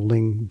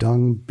ball-rolling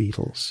dung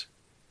beetles.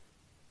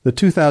 The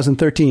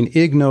 2013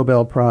 Ig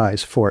Nobel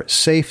Prize for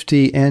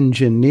Safety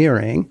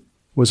Engineering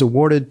was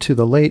awarded to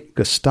the late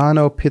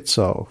Gaetano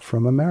Pizzo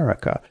from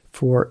America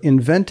for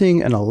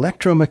inventing an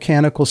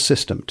electromechanical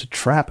system to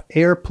trap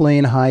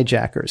airplane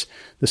hijackers.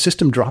 The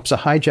system drops a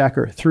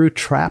hijacker through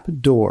trap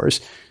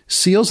doors,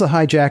 seals the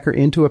hijacker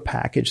into a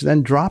package,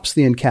 then drops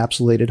the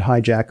encapsulated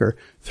hijacker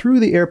through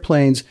the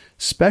airplane's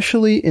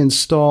specially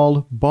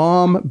installed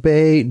bomb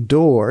bay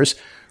doors,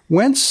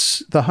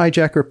 whence the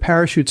hijacker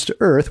parachutes to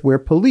Earth, where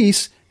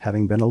police,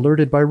 having been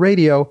alerted by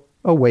radio,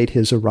 await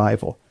his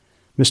arrival.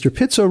 Mr.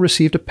 Pizzo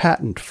received a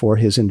patent for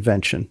his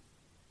invention.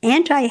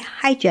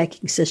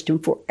 Anti-hijacking system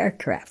for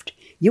aircraft.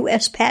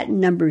 U.S. patent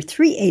number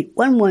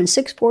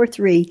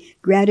 3811643,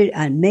 granted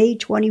on May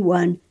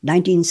 21,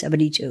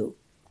 1972.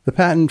 The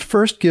patent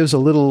first gives a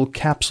little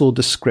capsule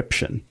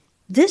description.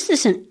 This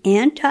is an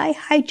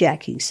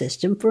anti-hijacking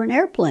system for an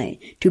airplane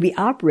to be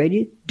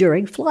operated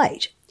during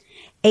flight.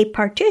 A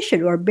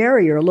partition or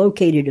barrier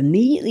located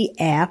immediately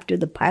aft of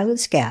the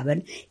pilot's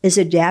cabin is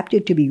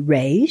adapted to be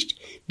raised,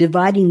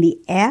 dividing the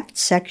aft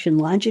section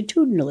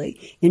longitudinally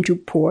into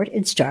port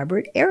and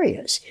starboard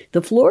areas,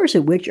 the floors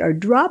of which are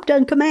dropped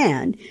on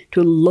command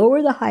to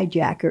lower the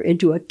hijacker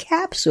into a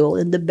capsule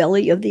in the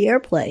belly of the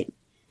airplane.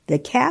 The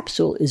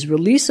capsule is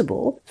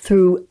releasable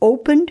through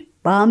opened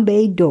bomb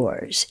bay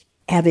doors,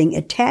 having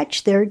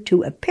attached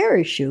thereto a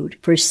parachute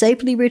for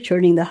safely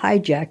returning the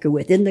hijacker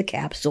within the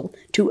capsule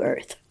to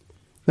Earth.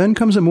 Then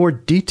comes a more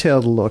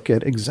detailed look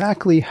at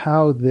exactly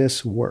how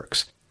this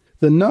works.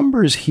 The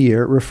numbers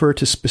here refer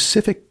to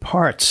specific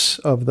parts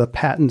of the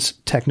patent's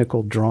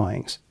technical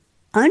drawings.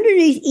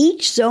 Underneath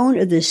each zone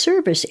of the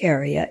surface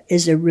area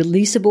is a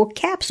releasable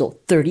capsule,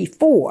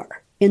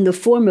 34, in the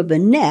form of a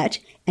net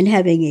and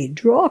having a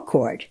draw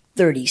cord,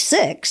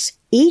 36,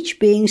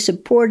 each being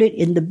supported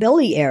in the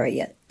belly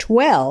area,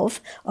 12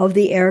 of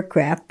the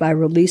aircraft by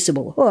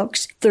releasable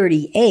hooks,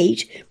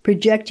 38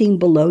 projecting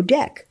below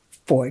deck,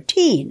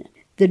 14.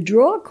 The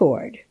draw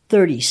cord,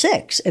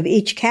 36, of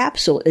each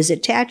capsule is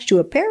attached to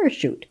a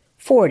parachute,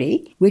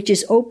 40, which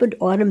is opened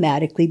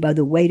automatically by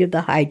the weight of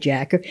the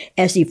hijacker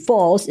as he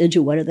falls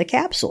into one of the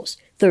capsules,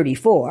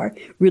 34,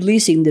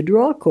 releasing the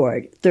draw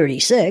cord,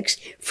 36,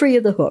 free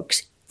of the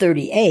hooks,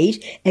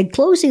 38, and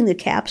closing the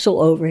capsule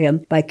over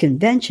him by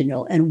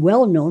conventional and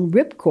well-known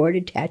ripcord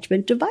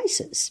attachment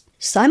devices.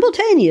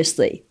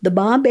 Simultaneously, the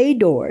bomb bay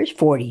doors,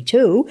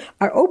 42,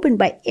 are opened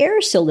by air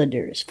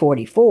cylinders,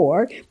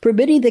 44,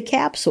 permitting the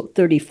capsule,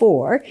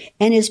 34,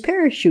 and his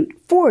parachute,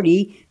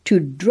 40, to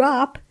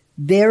drop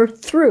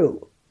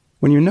therethrough.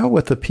 When you know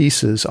what the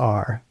pieces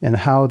are and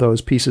how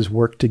those pieces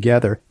work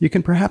together, you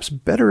can perhaps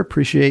better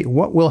appreciate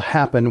what will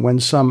happen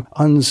when some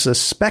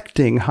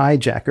unsuspecting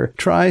hijacker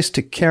tries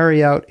to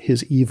carry out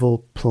his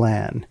evil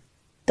plan.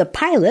 The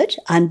pilot,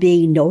 on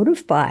being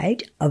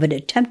notified of an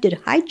attempted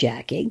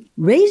hijacking,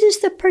 raises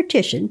the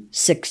partition,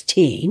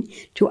 16,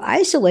 to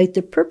isolate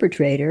the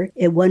perpetrator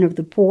in one of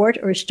the port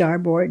or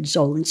starboard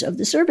zones of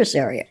the service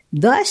area.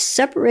 Thus,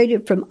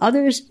 separated from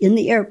others in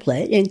the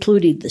airplane,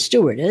 including the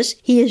stewardess,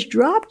 he is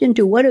dropped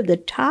into one of the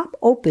top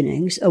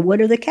openings of one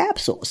of the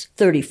capsules,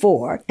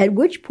 34, at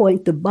which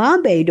point the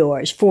bomb bay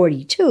doors,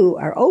 42,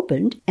 are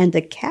opened, and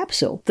the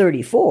capsule,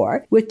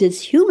 34, with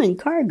its human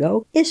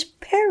cargo, is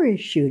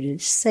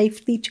parachuted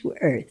safely to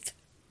Earth.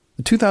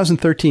 The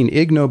 2013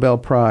 Ig Nobel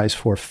Prize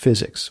for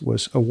Physics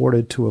was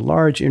awarded to a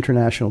large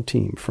international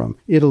team from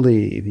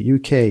Italy, the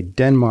UK,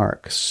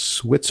 Denmark,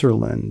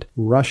 Switzerland,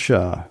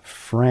 Russia,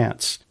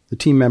 France. The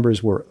team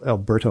members were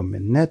Alberto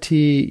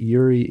Minetti,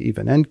 Yuri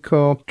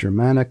Ivanenko,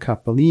 Germana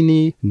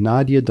Cappellini,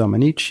 Nadia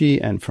Domenici,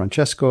 and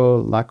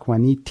Francesco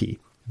Lacquaniti.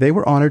 They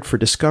were honored for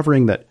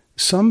discovering that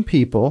some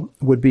people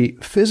would be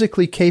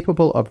physically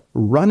capable of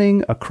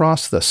running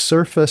across the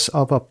surface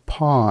of a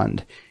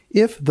pond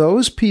if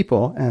those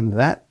people and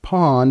that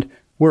pond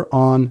were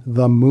on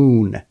the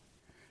moon.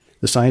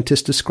 The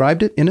scientists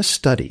described it in a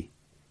study.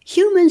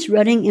 Humans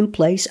running in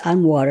place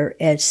on water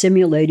at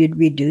simulated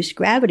reduced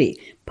gravity,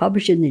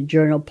 published in the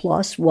journal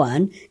PLOS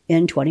ONE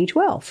in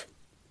 2012.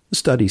 The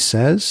study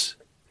says,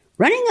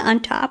 running on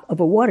top of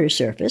a water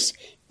surface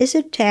is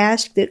a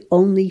task that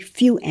only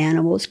few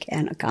animals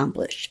can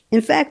accomplish. In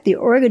fact, the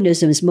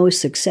organisms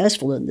most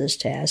successful in this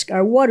task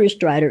are water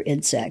strider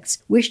insects,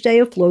 which stay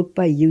afloat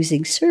by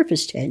using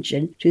surface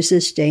tension to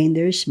sustain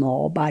their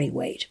small body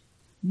weight.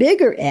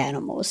 Bigger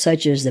animals,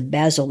 such as the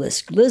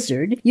basilisk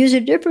lizard, use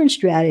a different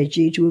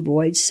strategy to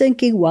avoid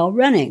sinking while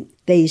running.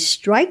 They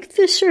strike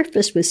the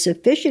surface with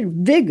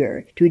sufficient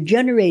vigor to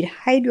generate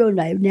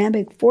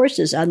hydrodynamic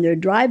forces on their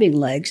driving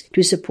legs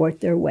to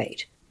support their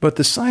weight. But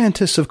the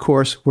scientists, of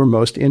course, were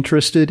most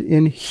interested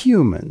in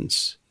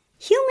humans.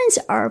 Humans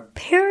are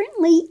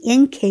apparently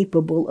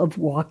incapable of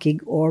walking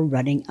or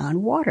running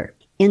on water.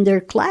 In their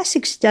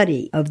classic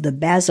study of the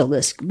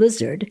basilisk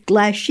lizard,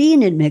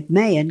 Glasheen and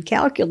McMahon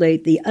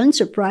calculate the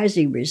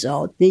unsurprising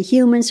result that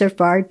humans are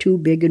far too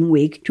big and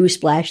weak to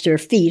splash their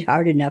feet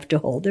hard enough to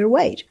hold their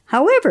weight.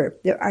 However,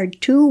 there are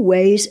two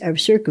ways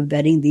of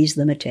circumventing these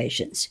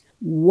limitations.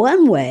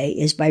 One way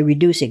is by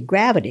reducing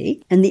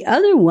gravity, and the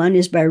other one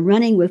is by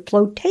running with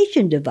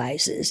flotation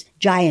devices,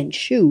 giant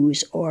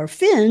shoes, or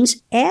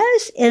fins,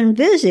 as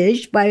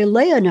envisaged by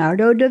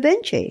Leonardo da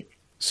Vinci.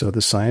 So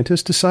the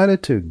scientists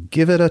decided to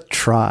give it a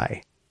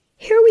try.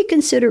 Here we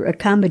consider a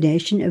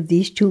combination of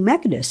these two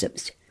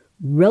mechanisms.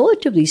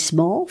 Relatively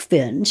small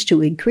fins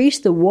to increase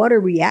the water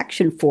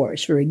reaction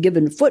force for a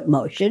given foot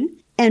motion,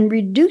 and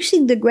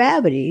reducing the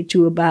gravity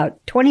to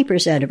about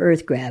 20% of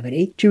Earth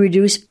gravity to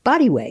reduce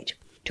body weight.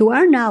 To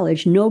our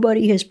knowledge,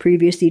 nobody has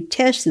previously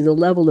tested the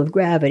level of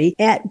gravity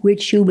at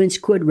which humans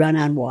could run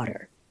on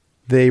water.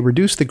 They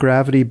reduced the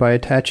gravity by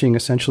attaching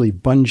essentially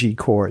bungee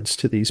cords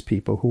to these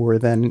people who were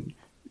then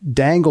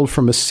dangled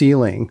from a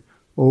ceiling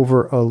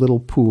over a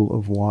little pool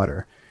of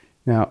water.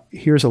 Now,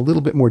 here's a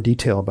little bit more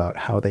detail about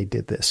how they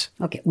did this.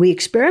 Okay, we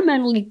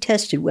experimentally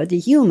tested whether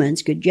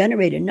humans could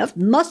generate enough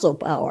muscle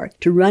power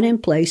to run in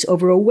place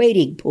over a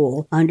wading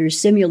pool under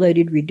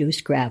simulated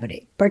reduced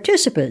gravity.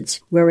 Participants,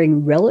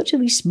 wearing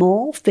relatively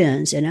small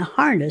fins and a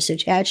harness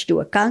attached to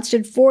a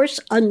constant force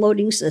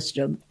unloading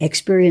system,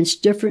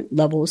 experienced different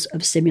levels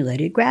of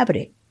simulated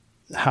gravity.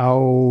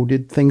 How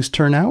did things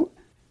turn out?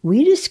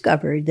 We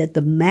discovered that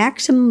the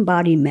maximum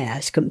body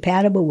mass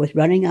compatible with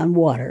running on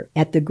water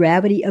at the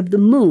gravity of the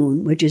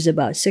moon, which is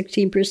about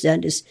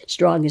 16% as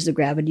strong as the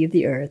gravity of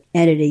the Earth,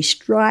 and at a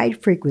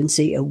stride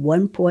frequency of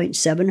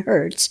 1.7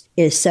 hertz,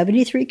 is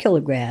 73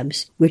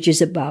 kilograms, which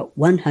is about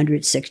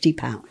 160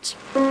 pounds.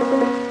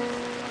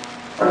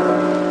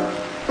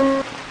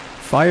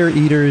 Fire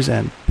eaters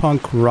and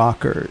punk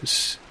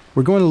rockers.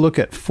 We're going to look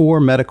at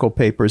 4 medical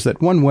papers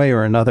that one way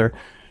or another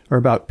are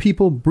about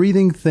people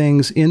breathing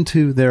things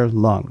into their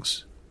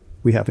lungs.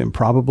 We have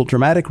Improbable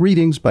Dramatic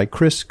Readings by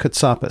Chris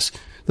Katsapis.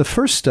 The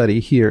first study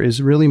here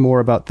is really more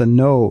about the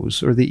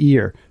nose or the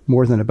ear,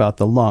 more than about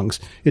the lungs.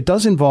 It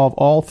does involve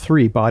all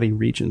 3 body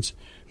regions.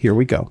 Here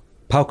we go.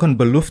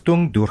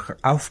 Paukenbeluftung durch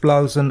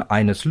Aufblasen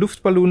eines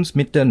Luftballons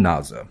mit der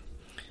Nase,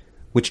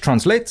 which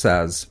translates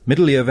as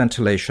middle ear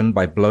ventilation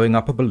by blowing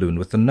up a balloon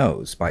with the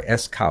nose by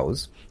S.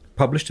 Kaus,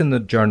 published in the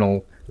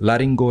journal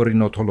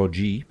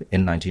Laryngorhinolaryngology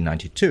in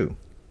 1992.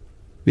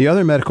 The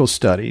other medical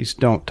studies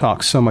don't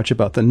talk so much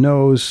about the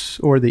nose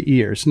or the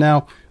ears.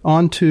 Now,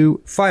 on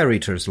to Fire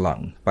Eater's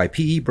Lung by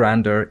P.E.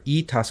 Brander,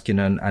 E.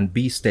 Taskinen, and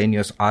B.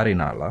 Stenius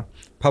Arinala,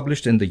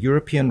 published in the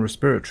European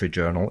Respiratory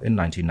Journal in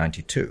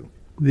 1992.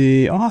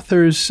 The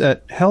authors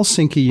at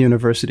Helsinki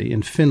University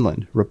in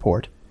Finland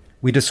report,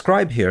 we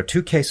describe here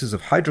 2 cases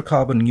of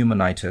hydrocarbon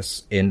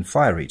pneumonitis in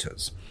fire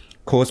eaters,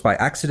 caused by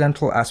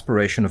accidental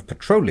aspiration of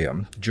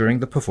petroleum during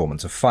the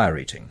performance of fire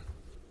eating.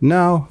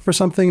 Now for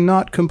something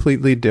not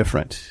completely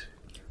different.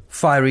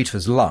 Fire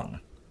Eater's Lung,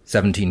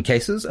 17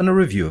 cases and a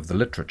review of the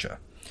literature,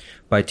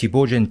 by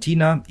Thibaut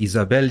Gentina,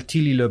 Isabelle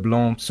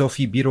Tilly-Leblanc,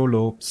 Sophie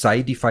Birolot,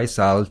 Saidi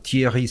Faisal,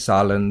 Thierry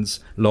Salens,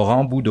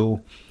 Laurent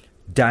Boudot,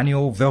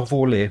 Daniel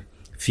Vervolet,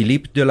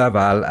 Philippe de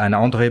Laval, and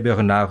André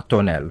Bernard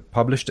Tonnel,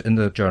 published in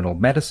the journal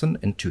Medicine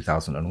in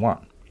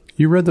 2001.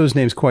 You read those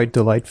names quite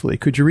delightfully.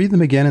 Could you read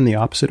them again in the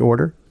opposite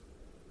order?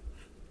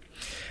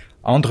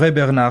 André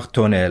Bernard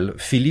Tonnel,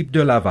 Philippe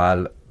de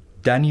Laval,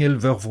 Daniel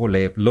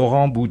Vervolet,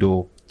 Laurent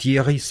Boudot,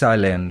 Thierry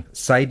Salens,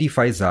 Saidi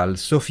Faisal,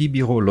 Sophie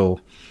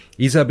Birolot,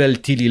 Isabelle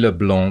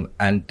Tilly-Leblanc,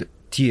 and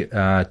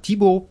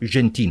Thibaut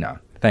Gentina.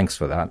 Thanks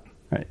for that.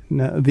 Right.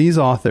 Now, these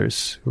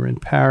authors, who are in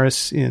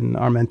Paris, in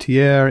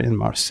Armentières, in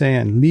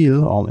Marseille, and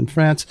Lille, all in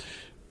France,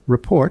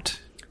 report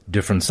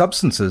different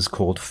substances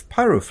called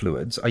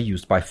pyrofluids are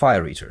used by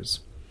fire eaters.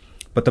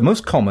 But the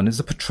most common is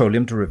the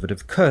petroleum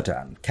derivative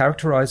Kerdan,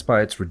 characterized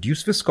by its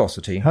reduced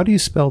viscosity. How do you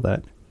spell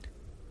that?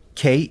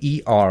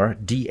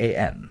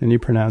 Kerdan. And you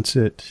pronounce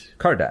it?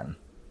 Kerdan.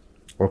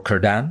 Or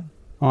Kerdan.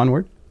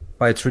 Onward.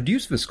 By its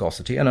reduced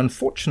viscosity and,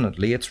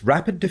 unfortunately, its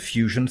rapid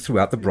diffusion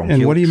throughout the bronchial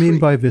And what do you tree. mean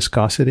by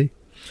viscosity?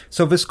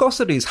 So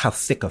viscosity is how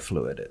thick a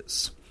fluid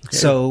is. Okay.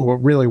 So well,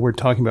 really, we're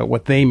talking about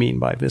what they mean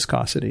by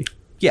viscosity.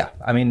 yeah,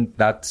 I mean,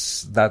 that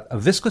a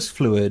viscous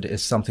fluid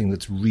is something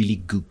that's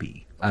really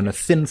goopy, and a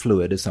thin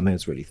fluid is something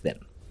that's really thin.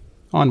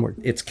 Onward.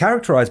 It's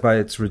characterized by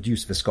its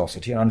reduced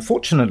viscosity and,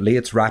 unfortunately,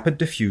 its rapid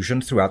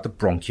diffusion throughout the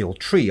bronchial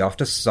tree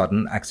after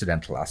sudden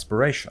accidental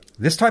aspiration.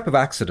 This type of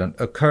accident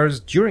occurs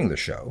during the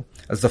show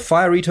as the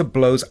fire eater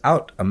blows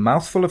out a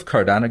mouthful of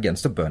Kerdan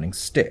against a burning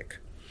stick.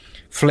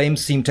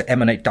 Flames seem to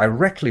emanate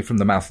directly from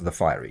the mouth of the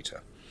fire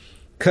eater.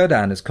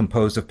 Kerdan is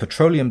composed of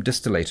petroleum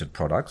distillated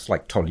products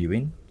like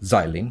toluene,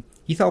 xylene,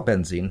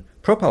 ethylbenzene,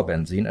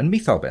 propylbenzene, and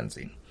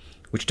methylbenzene,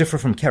 which differ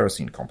from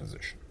kerosene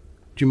composition.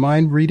 Do you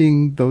mind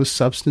reading those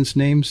substance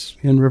names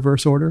in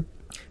reverse order?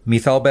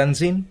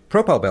 Methylbenzene,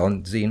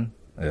 propylbenzene,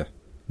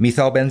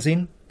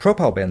 ethylbenzene,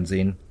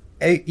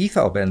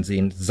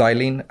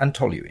 xylene, and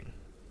toluene.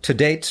 To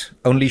date,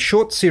 only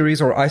short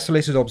series or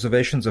isolated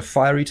observations of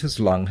fire eater's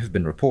lung have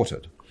been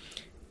reported.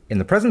 In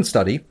the present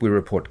study, we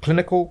report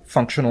clinical,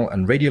 functional,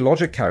 and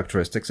radiologic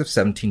characteristics of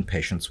 17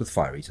 patients with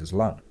fire eater's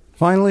lung.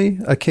 Finally,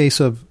 a case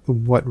of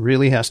what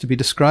really has to be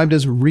described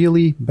as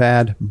really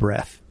bad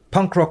breath.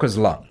 Punk rocker's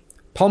lung.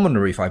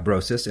 Pulmonary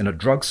fibrosis in a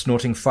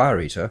drug-snorting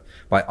fire eater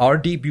by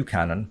R.D.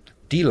 Buchanan,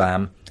 D.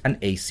 Lamb, and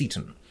A.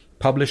 Seaton,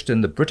 published in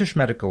the British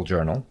Medical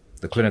Journal,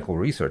 the Clinical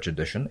Research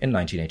Edition, in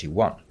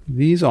 1981.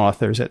 These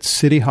authors at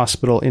City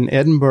Hospital in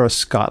Edinburgh,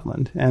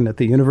 Scotland, and at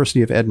the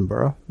University of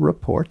Edinburgh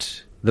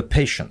report the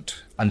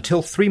patient.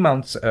 Until 3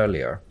 months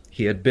earlier,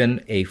 he had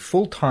been a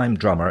full-time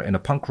drummer in a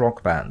punk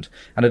rock band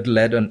and had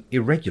led an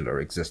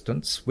irregular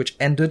existence, which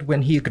ended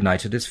when he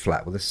ignited his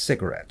flat with a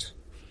cigarette.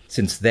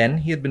 Since then,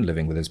 he had been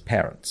living with his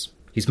parents.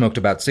 He smoked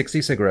about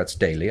 60 cigarettes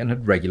daily and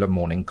had regular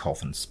morning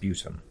cough and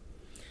sputum.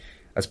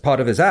 As part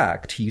of his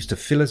act, he used to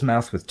fill his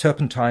mouth with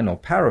turpentine or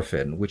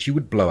paraffin, which he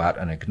would blow out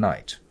and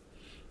ignite.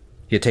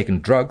 He had taken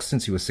drugs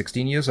since he was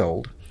 16 years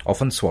old,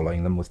 often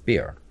swallowing them with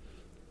beer.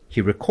 He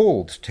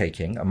recalled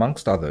taking,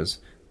 amongst others,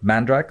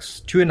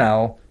 Mandrax,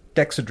 Tuinal,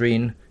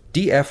 Dexedrine,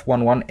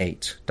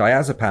 DF-118,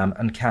 diazepam,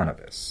 and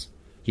cannabis.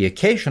 He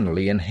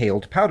occasionally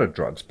inhaled powdered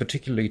drugs,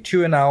 particularly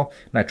Tuinal,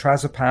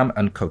 nitrazepam,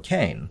 and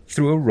cocaine,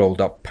 through a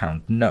rolled-up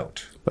pound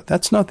note. But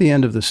that's not the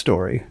end of the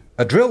story.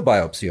 A drill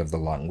biopsy of the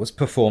lung was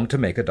performed to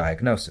make a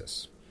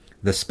diagnosis.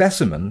 The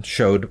specimen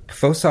showed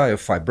foci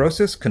of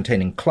fibrosis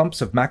containing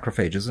clumps of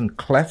macrophages and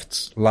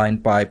clefts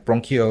lined by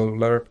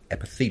bronchiolar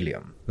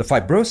epithelium. The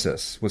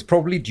fibrosis was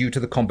probably due to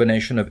the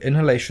combination of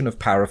inhalation of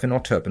paraffin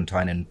or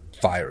turpentine in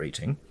fire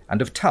eating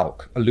and of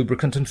talc, a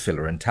lubricant and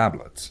filler in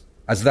tablets.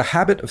 As the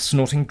habit of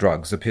snorting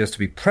drugs appears to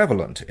be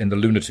prevalent in the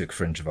lunatic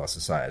fringe of our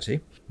society,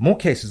 more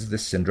cases of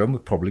this syndrome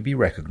would probably be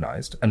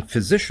recognized, and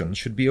physicians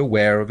should be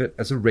aware of it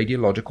as a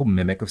radiological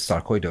mimic of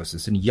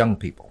sarcoidosis in young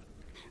people.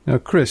 Now,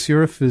 Chris,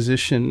 you're a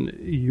physician.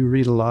 You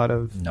read a lot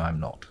of... No, I'm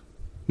not.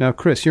 Now,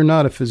 Chris, you're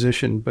not a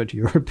physician, but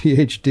you're a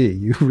PhD.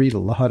 You read a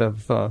lot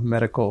of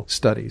medical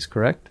studies,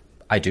 correct?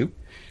 I do.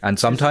 And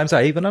sometimes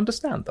I even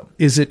understand them.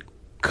 Is it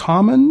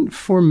common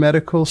for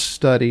medical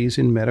studies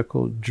in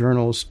medical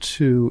journals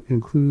to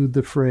include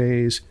the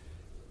phrase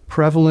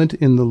prevalent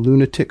in the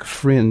lunatic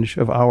fringe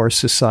of our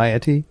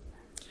society?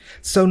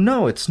 So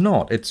no, it's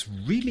not. It's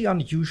really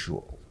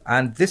unusual.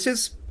 And this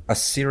is a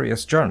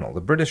serious journal.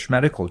 The British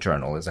Medical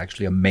Journal is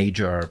actually a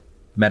major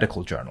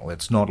medical journal.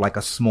 It's not like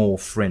a small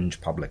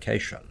fringe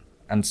publication.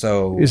 And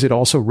so... Is it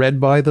also read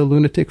by the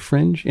lunatic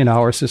fringe in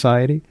our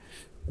society?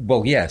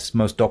 Well, yes,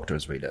 most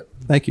doctors read it.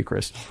 Thank you,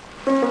 Chris.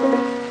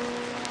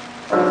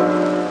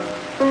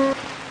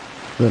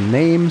 The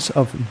Names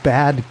of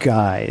Bad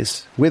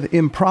Guys, with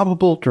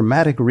improbable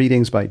dramatic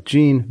readings by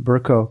Jean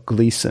Berko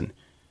Gleason.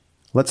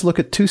 Let's look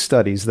at two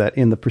studies that,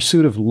 in the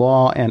pursuit of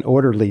law and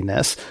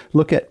orderliness,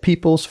 look at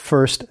people's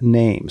first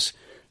names.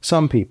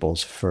 Some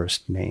people's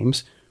first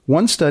names.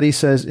 One study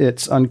says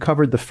it's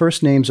uncovered the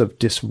first names of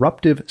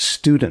disruptive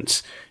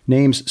students,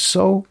 names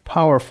so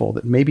powerful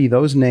that maybe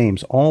those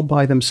names all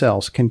by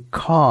themselves can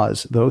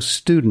cause those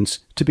students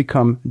to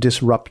become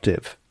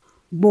disruptive.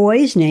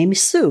 Boys Named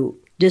Sue,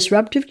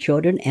 Disruptive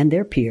Children and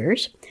Their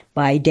Peers,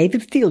 by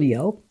David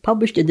Filio,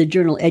 published in the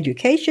journal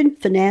Education,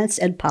 Finance,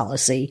 and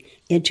Policy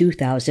in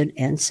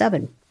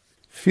 2007.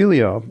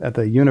 Filio at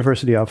the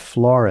University of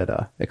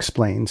Florida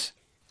explains,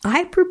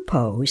 I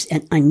propose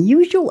an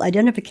unusual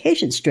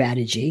identification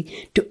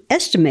strategy to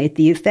estimate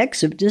the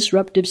effects of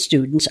disruptive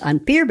students on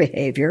peer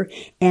behavior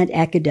and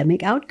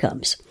academic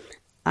outcomes.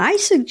 I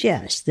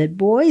suggest that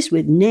boys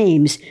with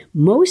names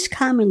most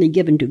commonly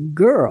given to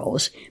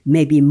girls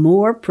may be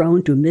more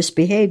prone to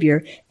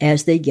misbehavior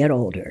as they get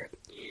older.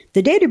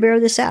 The data bear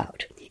this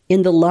out.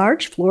 In the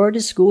large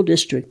Florida school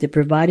district that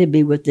provided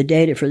me with the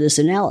data for this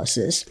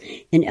analysis,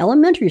 in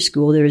elementary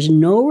school there is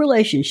no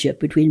relationship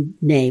between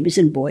names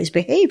and boys'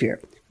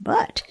 behavior.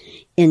 But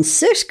in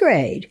 6th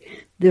grade,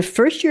 the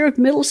first year of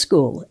middle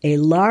school, a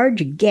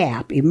large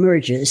gap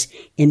emerges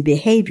in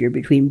behavior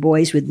between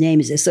boys with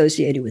names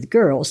associated with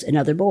girls and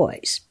other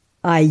boys.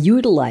 I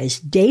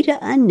utilized data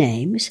on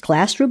names,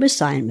 classroom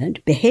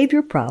assignment,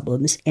 behavior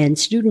problems, and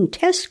student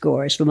test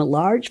scores from a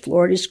large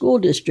Florida school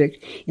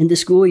district in the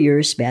school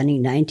years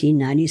spanning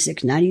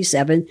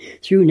 1996-97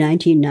 through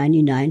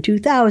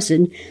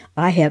 1999-2000.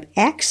 I have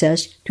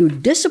access to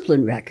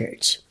discipline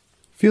records.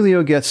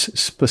 Filio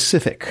gets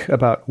specific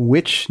about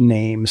which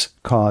names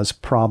cause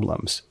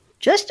problems.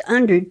 Just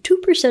under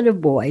 2%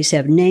 of boys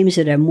have names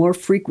that are more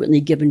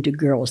frequently given to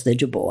girls than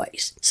to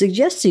boys,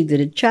 suggesting that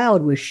a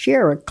child will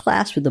share a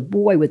class with a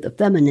boy with a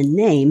feminine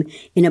name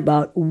in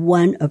about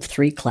 1 of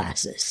 3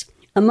 classes.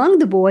 Among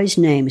the boys'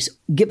 names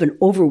given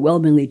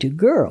overwhelmingly to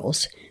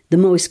girls, the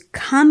most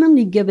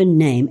commonly given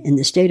name in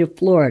the state of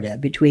Florida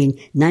between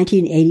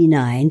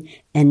 1989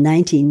 and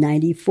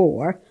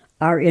 1994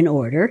 are in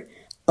order: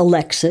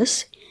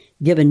 Alexis,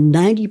 given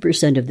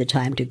 90% of the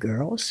time to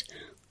girls;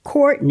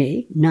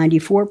 Courtney,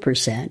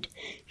 94%,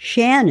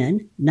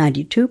 Shannon,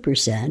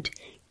 92%,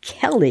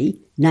 Kelly,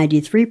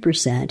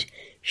 93%,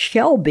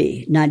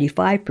 Shelby,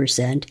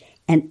 95%,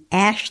 and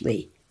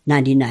Ashley,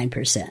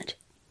 99%.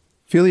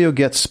 Filio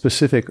gets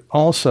specific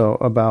also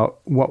about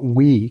what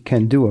we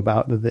can do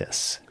about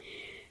this.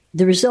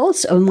 The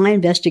results of my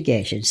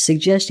investigation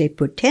suggest a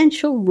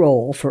potential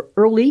role for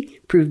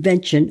early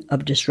prevention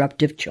of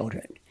disruptive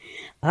children.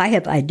 I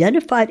have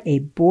identified a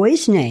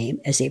boy's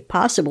name as a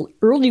possible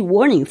early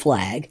warning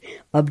flag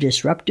of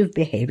disruptive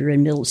behavior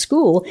in middle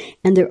school,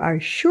 and there are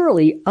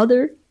surely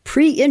other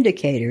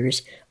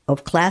pre-indicators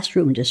of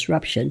classroom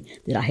disruption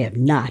that I have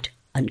not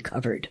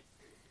uncovered.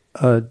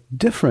 A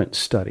different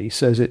study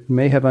says it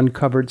may have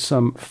uncovered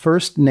some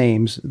first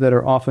names that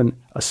are often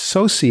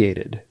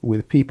associated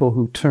with people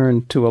who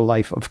turn to a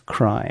life of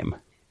crime.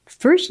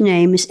 First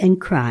Names and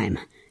Crime.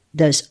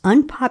 Does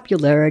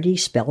Unpopularity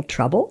Spell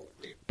Trouble?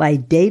 By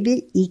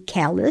David E.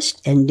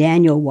 Callist and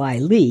Daniel Y.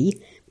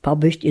 Lee,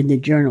 published in the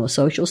journal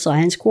Social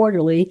Science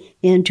Quarterly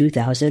in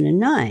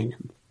 2009.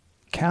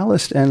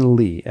 Callist and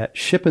Lee at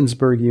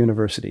Shippensburg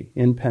University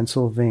in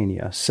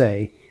Pennsylvania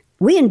say,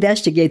 we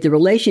investigate the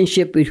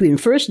relationship between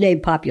first name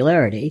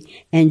popularity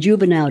and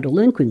juvenile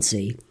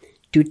delinquency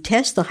to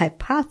test the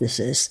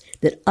hypothesis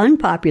that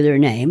unpopular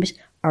names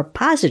are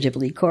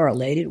positively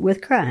correlated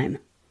with crime.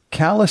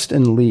 Callist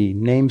and Lee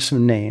name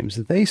some names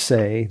that they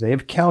say they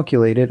have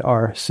calculated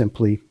are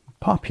simply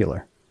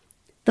popular.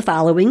 The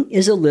following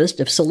is a list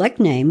of select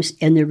names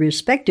and their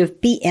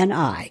respective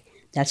PNI.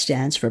 That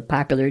stands for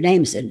Popular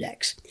Names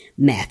Index.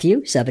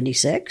 Matthew,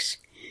 76.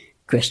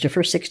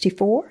 Christopher,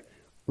 64.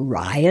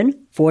 Ryan,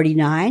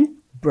 49.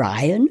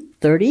 Brian,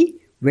 30.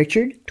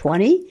 Richard,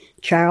 20.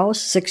 Charles,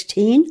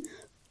 16.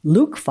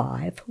 Luke,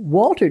 5.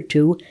 Walter,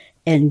 2.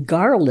 And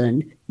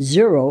Garland,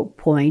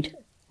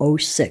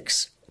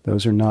 0.06.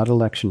 Those are not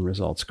election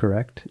results,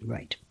 correct?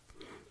 Right.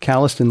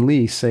 Callist and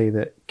Lee say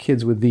that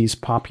kids with these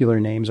popular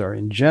names are,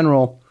 in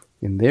general,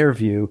 in their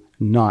view,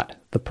 not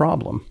the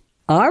problem.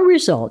 Our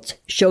results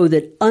show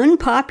that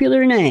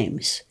unpopular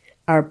names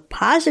are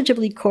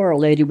positively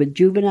correlated with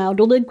juvenile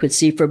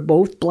delinquency for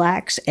both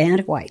blacks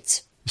and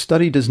whites. The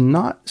study does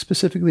not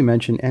specifically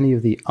mention any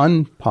of the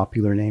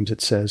unpopular names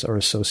it says are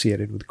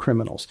associated with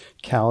criminals.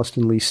 Callist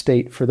and Lee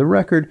state, for the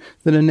record,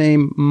 that a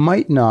name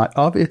might not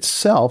of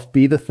itself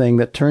be the thing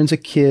that turns a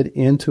kid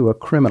into a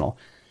criminal.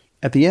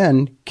 At the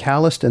end,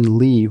 Callist and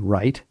Lee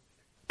write,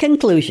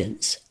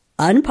 Conclusions.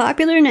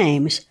 Unpopular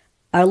names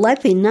are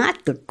likely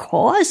not the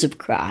cause of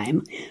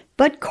crime,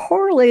 but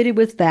correlated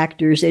with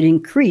factors that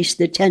increase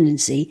the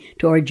tendency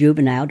toward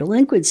juvenile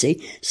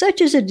delinquency,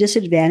 such as a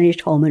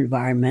disadvantaged home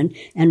environment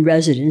and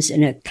residence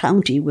in a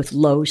county with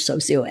low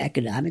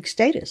socioeconomic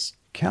status.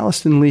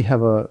 Callist and Lee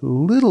have a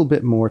little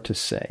bit more to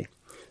say.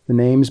 The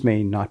names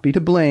may not be to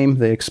blame,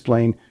 they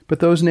explain, but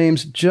those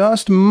names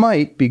just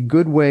might be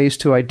good ways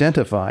to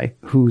identify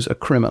who's a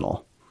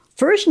criminal.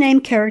 First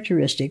name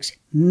characteristics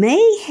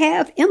may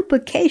have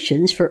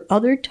implications for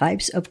other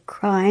types of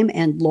crime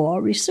and law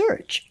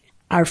research.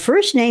 Are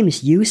first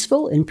names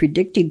useful in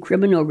predicting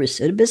criminal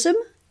recidivism?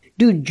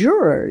 Do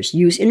jurors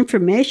use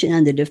information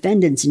on the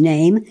defendant's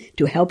name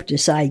to help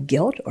decide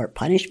guilt or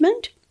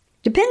punishment?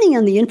 Depending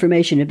on the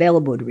information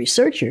available to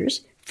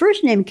researchers,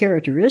 first name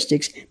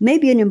characteristics may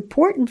be an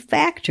important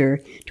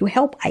factor to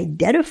help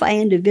identify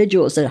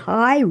individuals at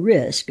high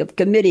risk of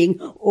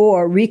committing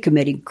or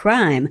recommitting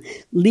crime,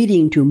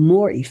 leading to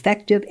more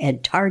effective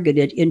and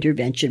targeted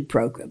intervention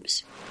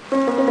programs.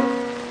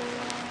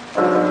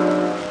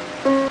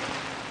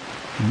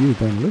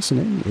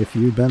 If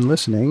you've been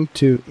listening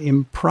to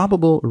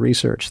Improbable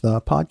Research, the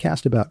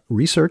podcast about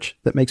research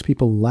that makes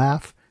people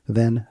laugh,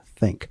 then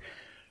think.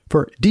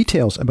 For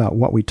details about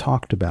what we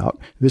talked about,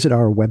 visit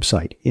our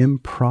website,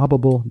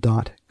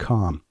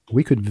 improbable.com.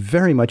 We could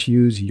very much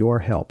use your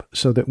help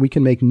so that we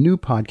can make new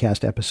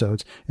podcast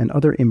episodes and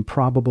other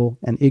improbable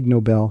and Ig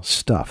Nobel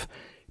stuff.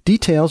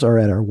 Details are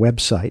at our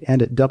website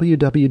and at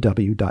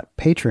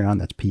www.patreon,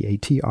 that's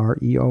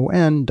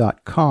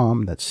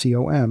patreon.com, that's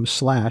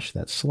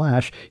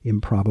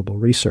com/improbable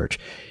research.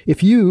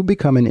 If you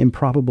become an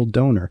improbable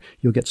donor,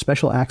 you'll get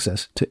special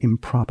access to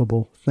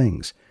improbable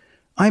things.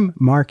 I'm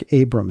Mark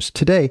Abrams.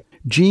 Today,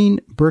 Jean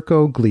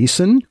Berko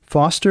Gleason,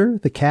 Foster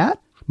the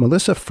cat,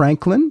 Melissa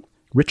Franklin,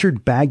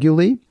 Richard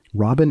Baguley,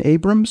 Robin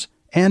Abrams,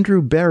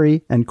 Andrew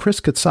Berry, and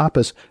Chris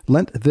Katsapas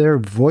lent their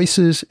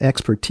voices,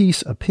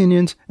 expertise,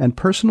 opinions, and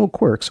personal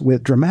quirks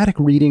with dramatic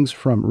readings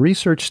from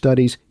research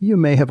studies you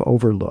may have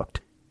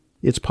overlooked.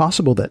 It's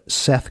possible that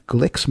Seth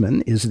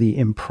Glicksman is the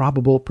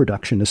improbable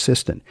production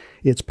assistant.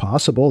 It's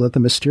possible that the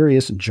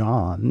mysterious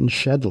John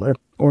Shedler,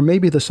 or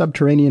maybe the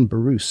subterranean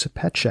Bruce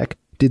Petchek,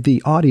 did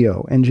the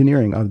audio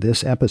engineering of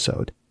this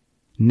episode.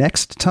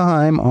 Next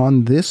time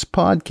on this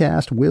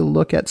podcast, we'll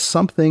look at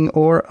something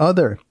or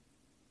other.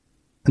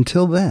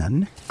 Until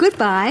then...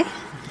 Goodbye.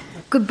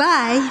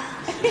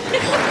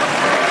 Goodbye.